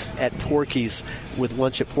here at Porkies, with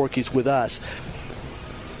lunch at Porkies with us.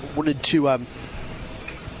 Wanted to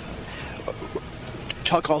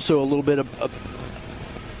talk also a little bit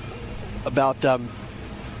about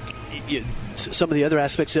some of the other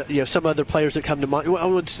aspects, some other players that come to mind.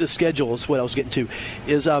 The schedule is what I was getting to.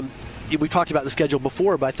 Is we've talked about the schedule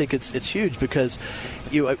before, but I think it's huge because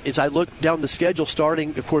as I look down the schedule,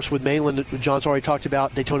 starting, of course, with Mainland, John's already talked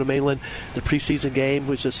about Daytona Mainland, the preseason game,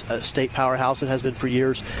 which is a state powerhouse and has been for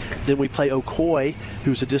years. Then we play Ocoee,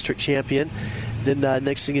 who's a district champion. Then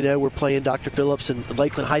next thing you know, we're playing Dr. Phillips and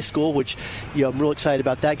Lakeland High School, which I'm real excited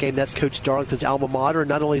about that game. That's Coach Darlington's alma mater. And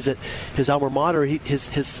not only is it his alma mater,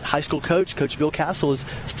 his high school coach, Coach Bill Castle, is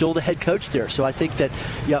still the head coach there. So I think that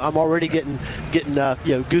I'm already getting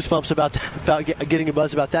goosebumps about getting a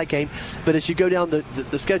buzz about that game. But as you go down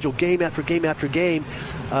the schedule, game after game after game,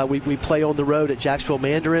 we play on the road at Jacksonville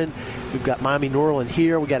Mandarin. We've got Miami Norland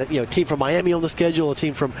here. We got a team from Miami on the schedule, a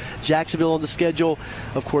team from Jacksonville on the schedule.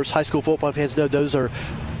 Of course, high school football fans know those are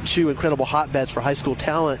two incredible hotbeds for high school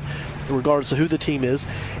talent, regardless of who the team is.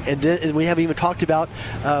 And we haven't even talked about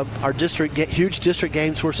our huge district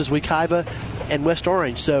games versus Wekiva and West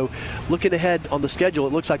Orange. So looking ahead on the schedule,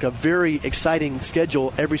 it looks like a very exciting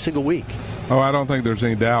schedule every single week. Oh, I don't think there's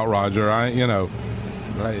any doubt, Roger.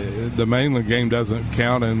 The Mainland game doesn't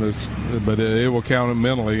count but it will count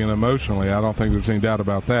mentally and emotionally. I don't think there's any doubt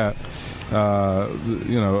about that.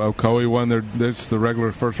 Ocoee won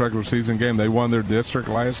the first regular season game. They won their district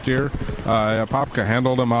last year. Apopka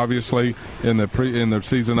handled them obviously in the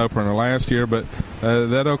season opener last year, but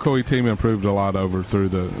that Ocoee team improved a lot through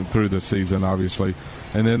the season, obviously.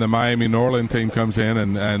 And then the Miami Norland team comes in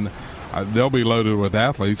and they'll be loaded with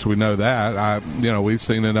athletes. We know that. We've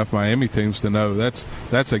seen enough Miami teams to know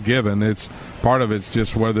that's a given. It's part of it's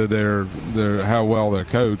just whether they're how well they're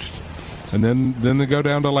coached. And then they go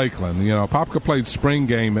down to Lakeland. Apopka played spring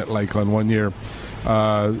game at Lakeland one year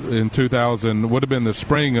in 2000. Would have been the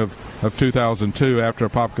spring of 2002 after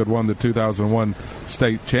Apopka had won the 2001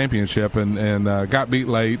 state championship and got beat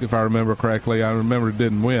late, if I remember correctly. I remember it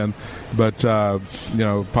didn't win, but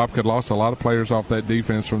Apopka had lost a lot of players off that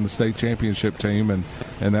defense from the state championship team,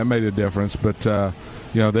 and that made a difference. But there's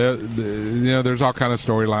all kind of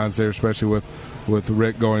storylines there, especially with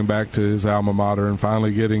Rick going back to his alma mater and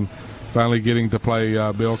finally getting to play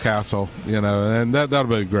Bill Castle, and that'll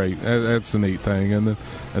be great. That's a neat thing. And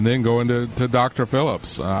then going to Dr.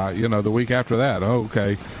 Phillips, the week after that.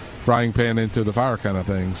 Okay, frying pan into the fire kind of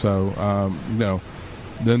thing. So,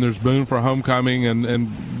 then there's Boone for homecoming,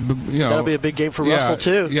 and that'll be a big game for Russell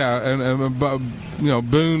too. Yeah, and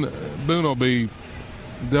Boone will be.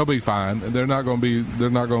 They'll be fine. They're not going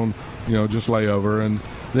to just lay over. And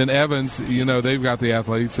then Evans, they've got the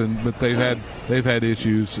athletes, but they've had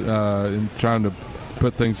issues in trying to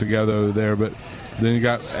put things together there. But then you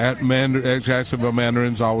got at Jacksonville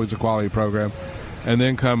Mandarin's always a quality program, and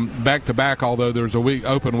then come back to back. Although there's a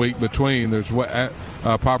open week between. There's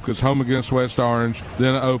Apopka's home against West Orange,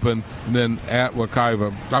 then open, then at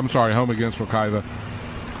Wekiva. I'm sorry, home against Wekiva,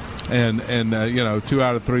 and 2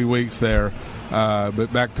 out of 3 weeks there.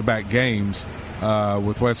 But back-to-back games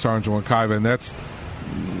with West Orange and Wekiva, and that's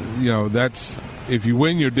if you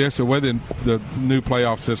win your district. Whether the new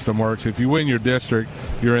playoff system works, if you win your district,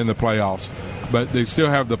 you're in the playoffs. But they still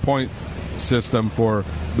have the point system for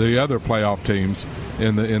the other playoff teams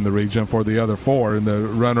in the region for the other 4, and the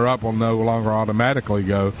runner-up will no longer automatically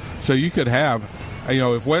go. So you could have,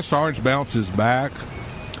 if West Orange bounces back.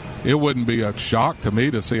 It wouldn't be a shock to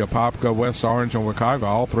me to see Apopka, West Orange, and Wekiva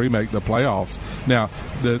all 3 make the playoffs. Now,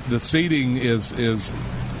 the seeding is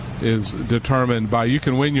determined by you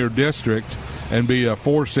can win your district and be a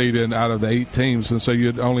 4 seed out of the 8 teams, and so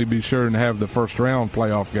you'd only be sure and have the first round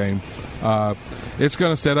playoff game. It's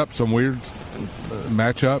going to set up some weird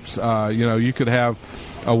matchups. You could have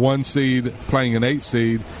a 1 seed playing an 8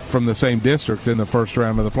 seed from the same district in the first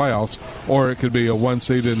round of the playoffs, or it could be a 1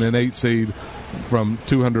 seed and an 8 seed from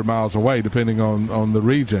 200 miles away, depending on the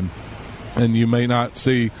region. And you may not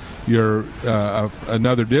see your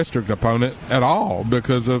another district opponent at all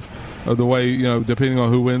because of the way, depending on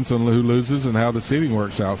who wins and who loses and how the seeding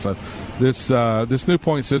works out. So this new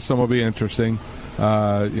point system will be interesting.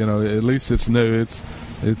 At least it's new.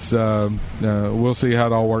 We'll see how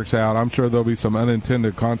it all works out. I'm sure there'll be some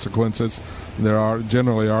unintended consequences. There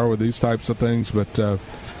generally are with these types of things, but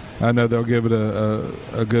I know they'll give it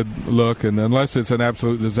a good look. And unless it's an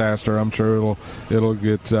absolute disaster, I'm sure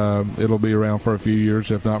it'll be around for a few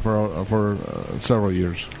years, if not for several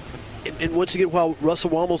years. And once again, while Russell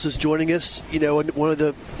Wamels is joining us, and one of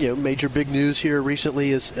the major big news here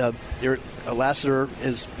recently is Eric Lassiter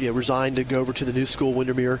has resigned to go over to the new school,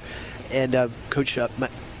 Windermere, and Coach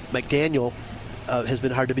McDaniel has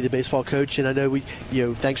been hired to be the baseball coach. And I know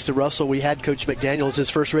thanks to Russell, we had Coach McDaniel's his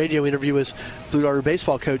first radio interview as Blue Darter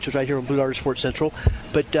baseball coach was right here on Blue Darter Sports Central.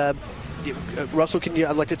 But Russell,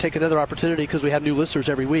 I'd like to take another opportunity because we have new listeners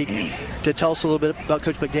every week to tell us a little bit about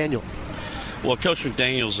Coach McDaniel. Well, Coach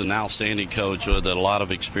McDaniel's an outstanding coach with a lot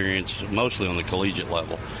of experience, mostly on the collegiate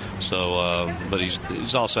level. So, but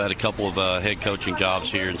he's also had a couple of head coaching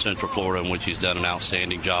jobs here in Central Florida, in which he's done an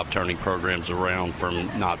outstanding job turning programs around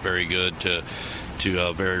from not very good to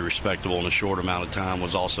very respectable in a short amount of time.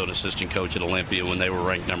 Was also an assistant coach at Olympia when they were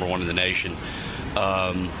ranked number 1 in the nation.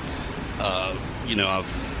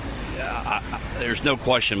 There's no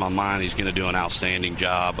question in my mind he's going to do an outstanding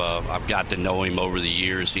job. I've got to know him over the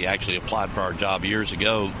years. He actually applied for our job years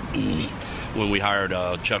ago when we hired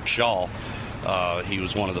Chuck Shaw. He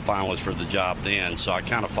was one of the finalists for the job then, so I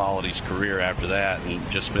kind of followed his career after that and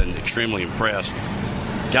just been extremely impressed.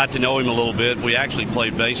 Got to know him a little bit. We actually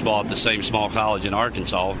played baseball at the same small college in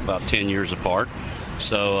Arkansas, about 10 years apart.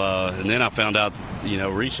 So, and then I found out,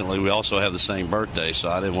 recently we also have the same birthday, so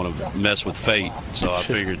I didn't want to mess with fate. So I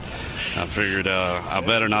figured I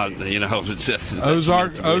better not,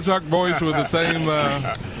 Ozark boys with the same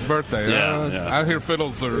birthday. Yeah. I hear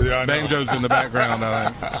fiddles or banjos in the background.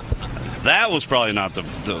 That was probably not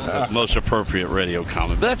the most appropriate radio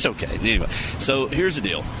comment, but that's okay. Anyway, so here's the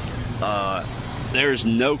deal. There's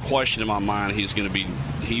no question in my mind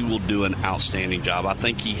he will do an outstanding job. I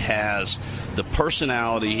think he has the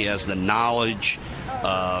personality, he has the knowledge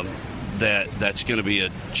that's going to be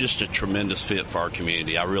just a tremendous fit for our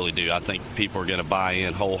community. I really do. I think people are going to buy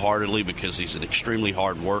in wholeheartedly because he's an extremely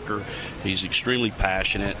hard worker. He's extremely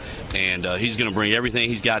passionate, and he's going to bring everything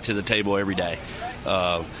he's got to the table every day.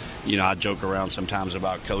 I joke around sometimes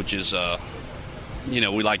about coaches.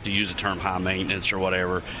 We like to use the term high maintenance or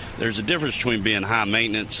whatever. There's a difference between being high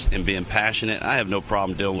maintenance and being passionate. I have no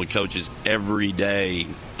problem dealing with coaches every day,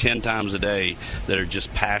 10 times a day, that are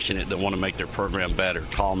just passionate, that want to make their program better.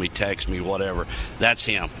 Call me, text me, whatever. That's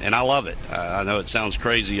him, and I love it. I know it sounds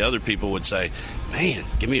crazy. Other people would say, man,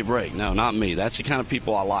 give me a break. No, not me. That's the kind of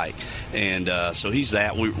people I like. And so he's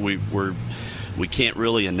that. We can't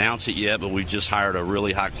really announce it yet, but we've just hired a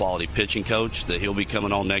really high-quality pitching coach that he'll be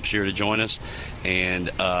coming on next year to join us. And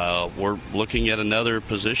we're looking at another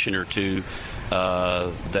position or two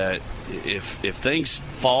that if things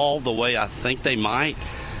fall the way I think they might,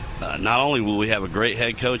 not only will we have a great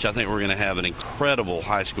head coach, I think we're going to have an incredible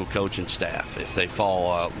high school coaching staff if they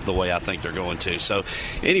fall the way I think they're going to. So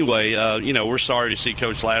anyway, we're sorry to see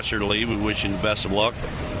Coach Lassiter leave. We wish him the best of luck.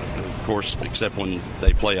 Of course, except when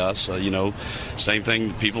they play us. Same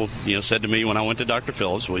thing people said to me when I went to Dr.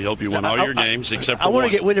 Phillips. We hope you win all your games except for I want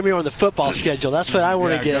to get Windermere on the football schedule. That's what I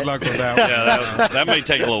want to get. Good luck with that. That may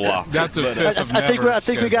take a little while. That's a fifth of I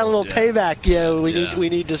think we got a little payback. We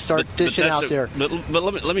need to start dishing out there. But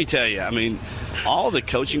let me tell you, I mean, all the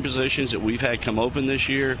coaching positions that we've had come open this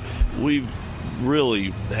year, we've really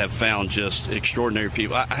have found just extraordinary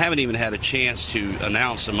people. I haven't even had a chance to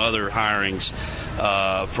announce some other hirings.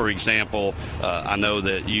 For example, I know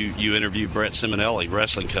that you interviewed Brett Simonelli,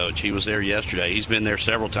 wrestling coach. He was there yesterday. He's been there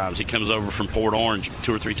several times. He comes over from Port Orange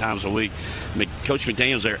 2 or 3 times a week. Coach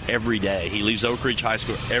McDaniel's there every day. He leaves Oak Ridge High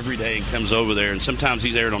School every day and comes over there. And sometimes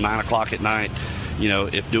he's there till 9 o'clock at night,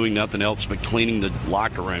 if doing nothing else but cleaning the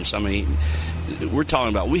locker rooms. I mean, we're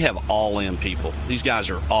talking about, we have all-in people. These guys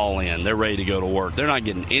are all in. They're ready to go to work. They're not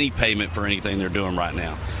getting any payment for anything they're doing right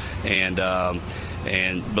now.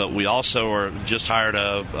 But we also are just hired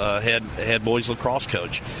a head boys lacrosse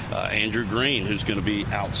coach, Andrew Green, who's going to be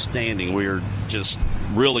outstanding. We're just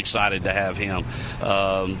real excited to have him.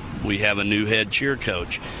 We have a new head cheer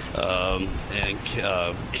coach, and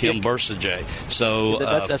Kim Bursajay. So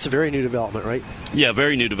that's a very new development, right? Yeah,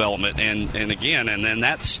 very new development. And then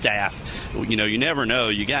that staff, you never know.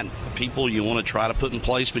 You got people you want to try to put in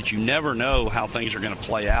place, but you never know how things are going to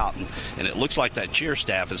play out. And it looks like that cheer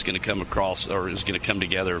staff is going to come across, or is going to come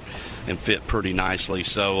together and fit pretty nicely.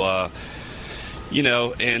 So,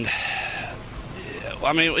 and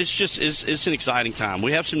I mean, it's an exciting time.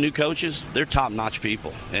 We have some new coaches. They're top-notch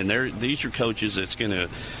people, and these are coaches that's going to,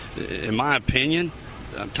 in my opinion,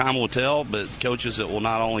 time will tell, but coaches that will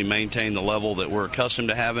not only maintain the level that we're accustomed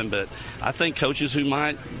to having, but I think coaches who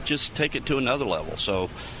might just take it to another level. So,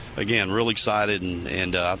 again, really excited,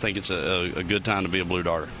 and I think it's a good time to be a Blue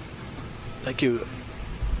Darter. Thank you,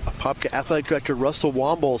 Popka Athletic Director Russell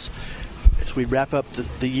Wombles, as we wrap up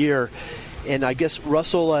the year. And I guess,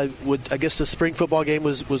 Russell, I guess the spring football game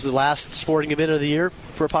was the last sporting event of the year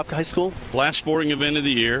for Popka High School? Last sporting event of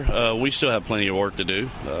the year. We still have plenty of work to do,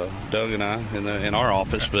 Doug and I, in our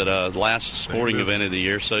office, but last sporting event of the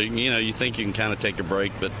year. So, you think you can kind of take a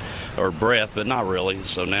break or breath, but not really.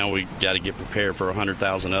 So now we got to get prepared for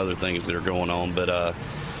 100,000 other things that are going on. But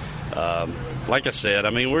like I said, I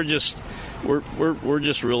mean, we're just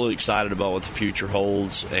really excited about what the future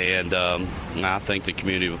holds, and I think the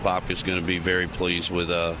community of Apopka is going to be very pleased with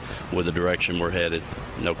the direction we're headed,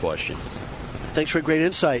 no question. Thanks for a great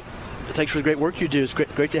insight. Thanks for the great work you do. It's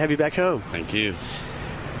great to have you back home. Thank you.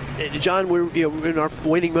 John, we're in our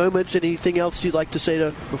waning moments. Anything else you'd like to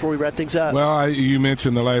say before we wrap things up? Well, you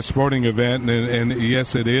mentioned the last sporting event, and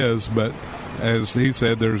yes, it is, but as he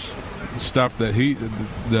said, there's stuff that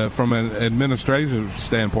from an administrative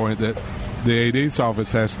standpoint that the AD's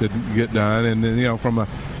office has to get done, and then, from a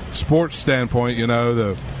sports standpoint,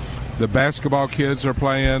 the basketball kids are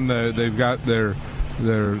playing. They've got their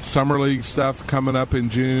summer league stuff coming up in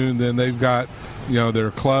June. Then they've got their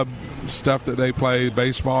club stuff that they play.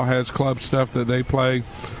 Baseball has club stuff that they play.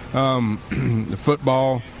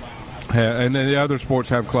 Football, and then the other sports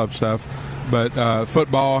have club stuff. But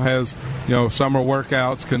football has, summer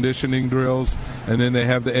workouts, conditioning drills, and then they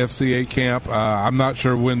have the FCA camp. I'm not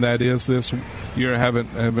sure when that is this year. I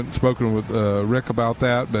haven't spoken with Rick about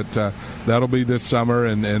that, but that'll be this summer,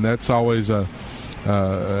 and that's always a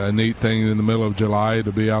neat thing in the middle of July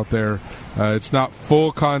to be out there. It's not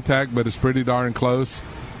full contact, but it's pretty darn close.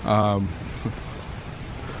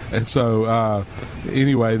 And so,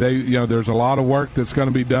 anyway, there's a lot of work that's going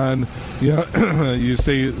to be done. You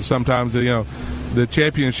see sometimes, the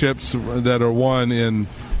championships that are won in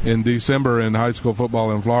December in high school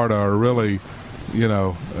football in Florida are really,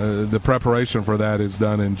 the preparation for that is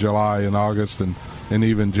done in July and August and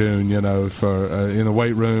even June. For in the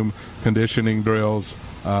weight room, conditioning drills,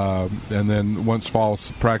 and then once fall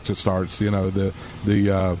practice starts, the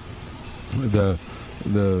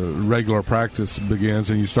regular practice begins,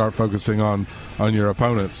 and you start focusing on your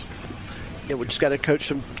opponents. Yeah, we just got a text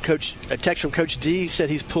from Coach D. He said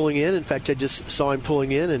he's pulling in. In fact, I just saw him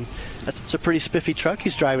pulling in, and that's a pretty spiffy truck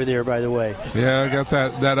he's driving there, by the way. Yeah, I got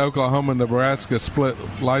that Oklahoma-Nebraska split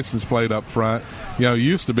license plate up front.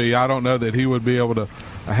 Used to be. I don't know that he would be able to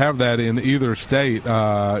have that in either state.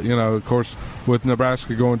 Of course, with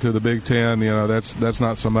Nebraska going to the Big Ten, that's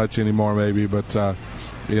not so much anymore, maybe, but.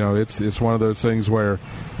 It's one of those things where,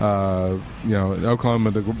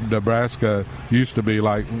 Oklahoma, Nebraska used to be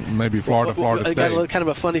like maybe Florida State. I got kind of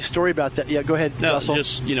a funny story about that. Yeah, go ahead, Russell.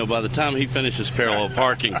 Just, by the time he finishes parallel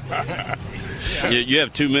parking, you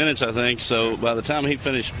have 2 minutes, I think. So by the time he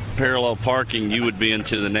finished parallel parking, you would be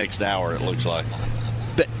into the next hour, it looks like.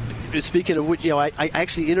 But speaking of which, I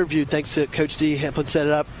actually interviewed, thanks to Coach D. Hemplin set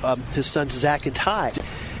it up, his sons Zach and Ty.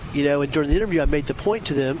 And during the interview, I made the point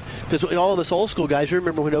to them, because all of us old school guys, you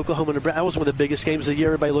remember when Oklahoma, Nebraska, that was one of the biggest games of the year.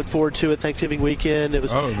 Everybody looked forward to it, Thanksgiving weekend. It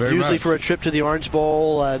was usually much for a trip to the Orange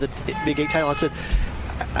Bowl, the Big 8 title. I said,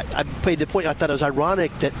 I made the point, I thought it was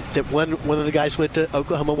ironic that one of the guys went to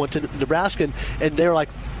Oklahoma, went to Nebraska, and they were like,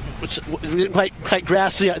 we didn't quite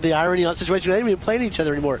grasp the irony on the situation. They didn't even play each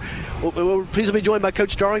other anymore. We're pleased to be joined by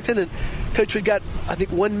Coach Darlington. And, Coach, we've got, I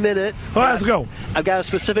think, 1 minute. All right, let's go. I've got a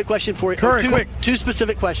specific question for you. Quick. Two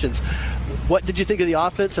specific questions. What did you think of the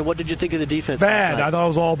offense, and what did you think of the defense? Bad. I thought it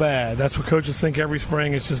was all bad. That's what coaches think every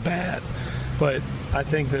spring. It's just bad. But I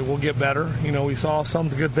think that we'll get better. We saw some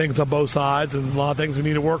good things on both sides and a lot of things we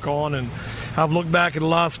need to work on. And I've looked back at a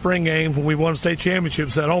lot of spring games when we won a state championship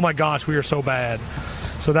and said, oh, my gosh, we are so bad.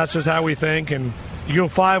 So that's just how we think. And you go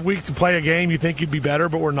 5 weeks to play a game, you think you'd be better,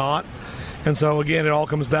 but we're not. And so, again, it all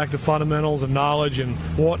comes back to fundamentals and knowledge and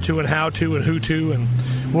what to and how to and who to, and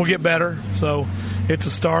we'll get better. So it's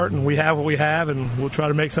a start, and we have what we have, and we'll try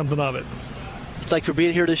to make something of it. Thanks for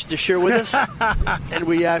being here to share with us. And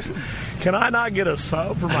we can I not get a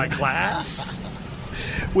sub for my class?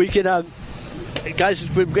 We can, guys,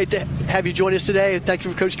 it's been great to have you join us today. Thank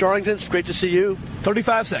you for Coach Darlington. It's great to see you.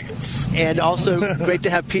 35 seconds. And also great to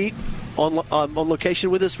have Pete on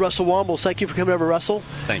location with us. Russell Wombles, thank you for coming over, Russell.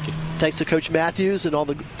 Thank you. Thanks to Coach Matthews and all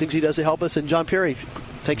the things he does to help us. And John Perry,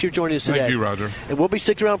 thank you for joining us today. Thank you, Roger. And we'll be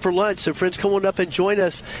sticking around for lunch, so friends, come on up and join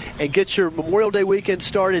us and get your Memorial Day weekend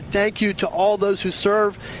started. Thank you to all those who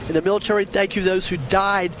serve in the military. Thank you to those who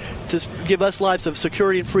died to give us lives of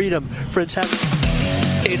security and freedom. Friends, have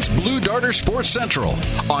It's Blue Darter Sports Central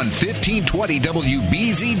on 1520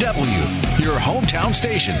 WBZW, your hometown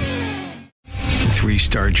station.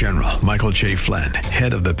 3-star General Michael J. Flynn,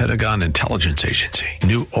 head of the Pentagon Intelligence Agency,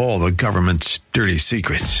 knew all the government's dirty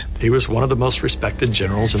secrets. He was one of the most respected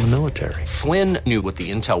generals in the military. Flynn knew what the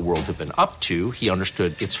intel world had been up to. He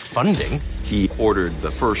understood its funding. He ordered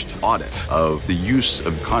the first audit of the use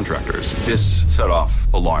of contractors. This set off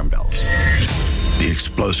alarm bells. The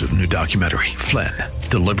explosive new documentary, Flynn,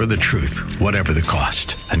 Deliver the Truth, Whatever the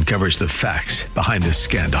Cost, uncovers the facts behind this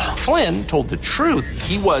scandal. Flynn told the truth.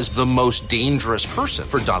 He was the most dangerous person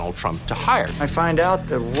for Donald Trump to hire. I find out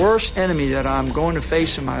the worst enemy that I'm going to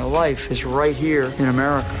face in my life is right here in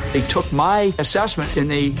America. They took my assessment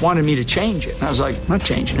and they wanted me to change it. And I was like, I'm not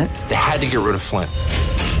changing it. They had to get rid of Flynn.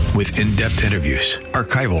 With in-depth interviews,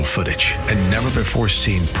 archival footage, and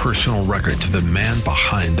never-before-seen personal records of the man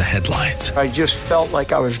behind the headlines. I just felt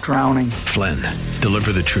like I was drowning. Flynn,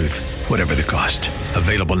 Deliver the Truth, Whatever the Cost.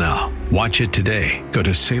 Available now. Watch it today. Go to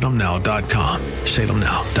salemnow.com.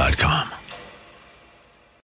 salemnow.com.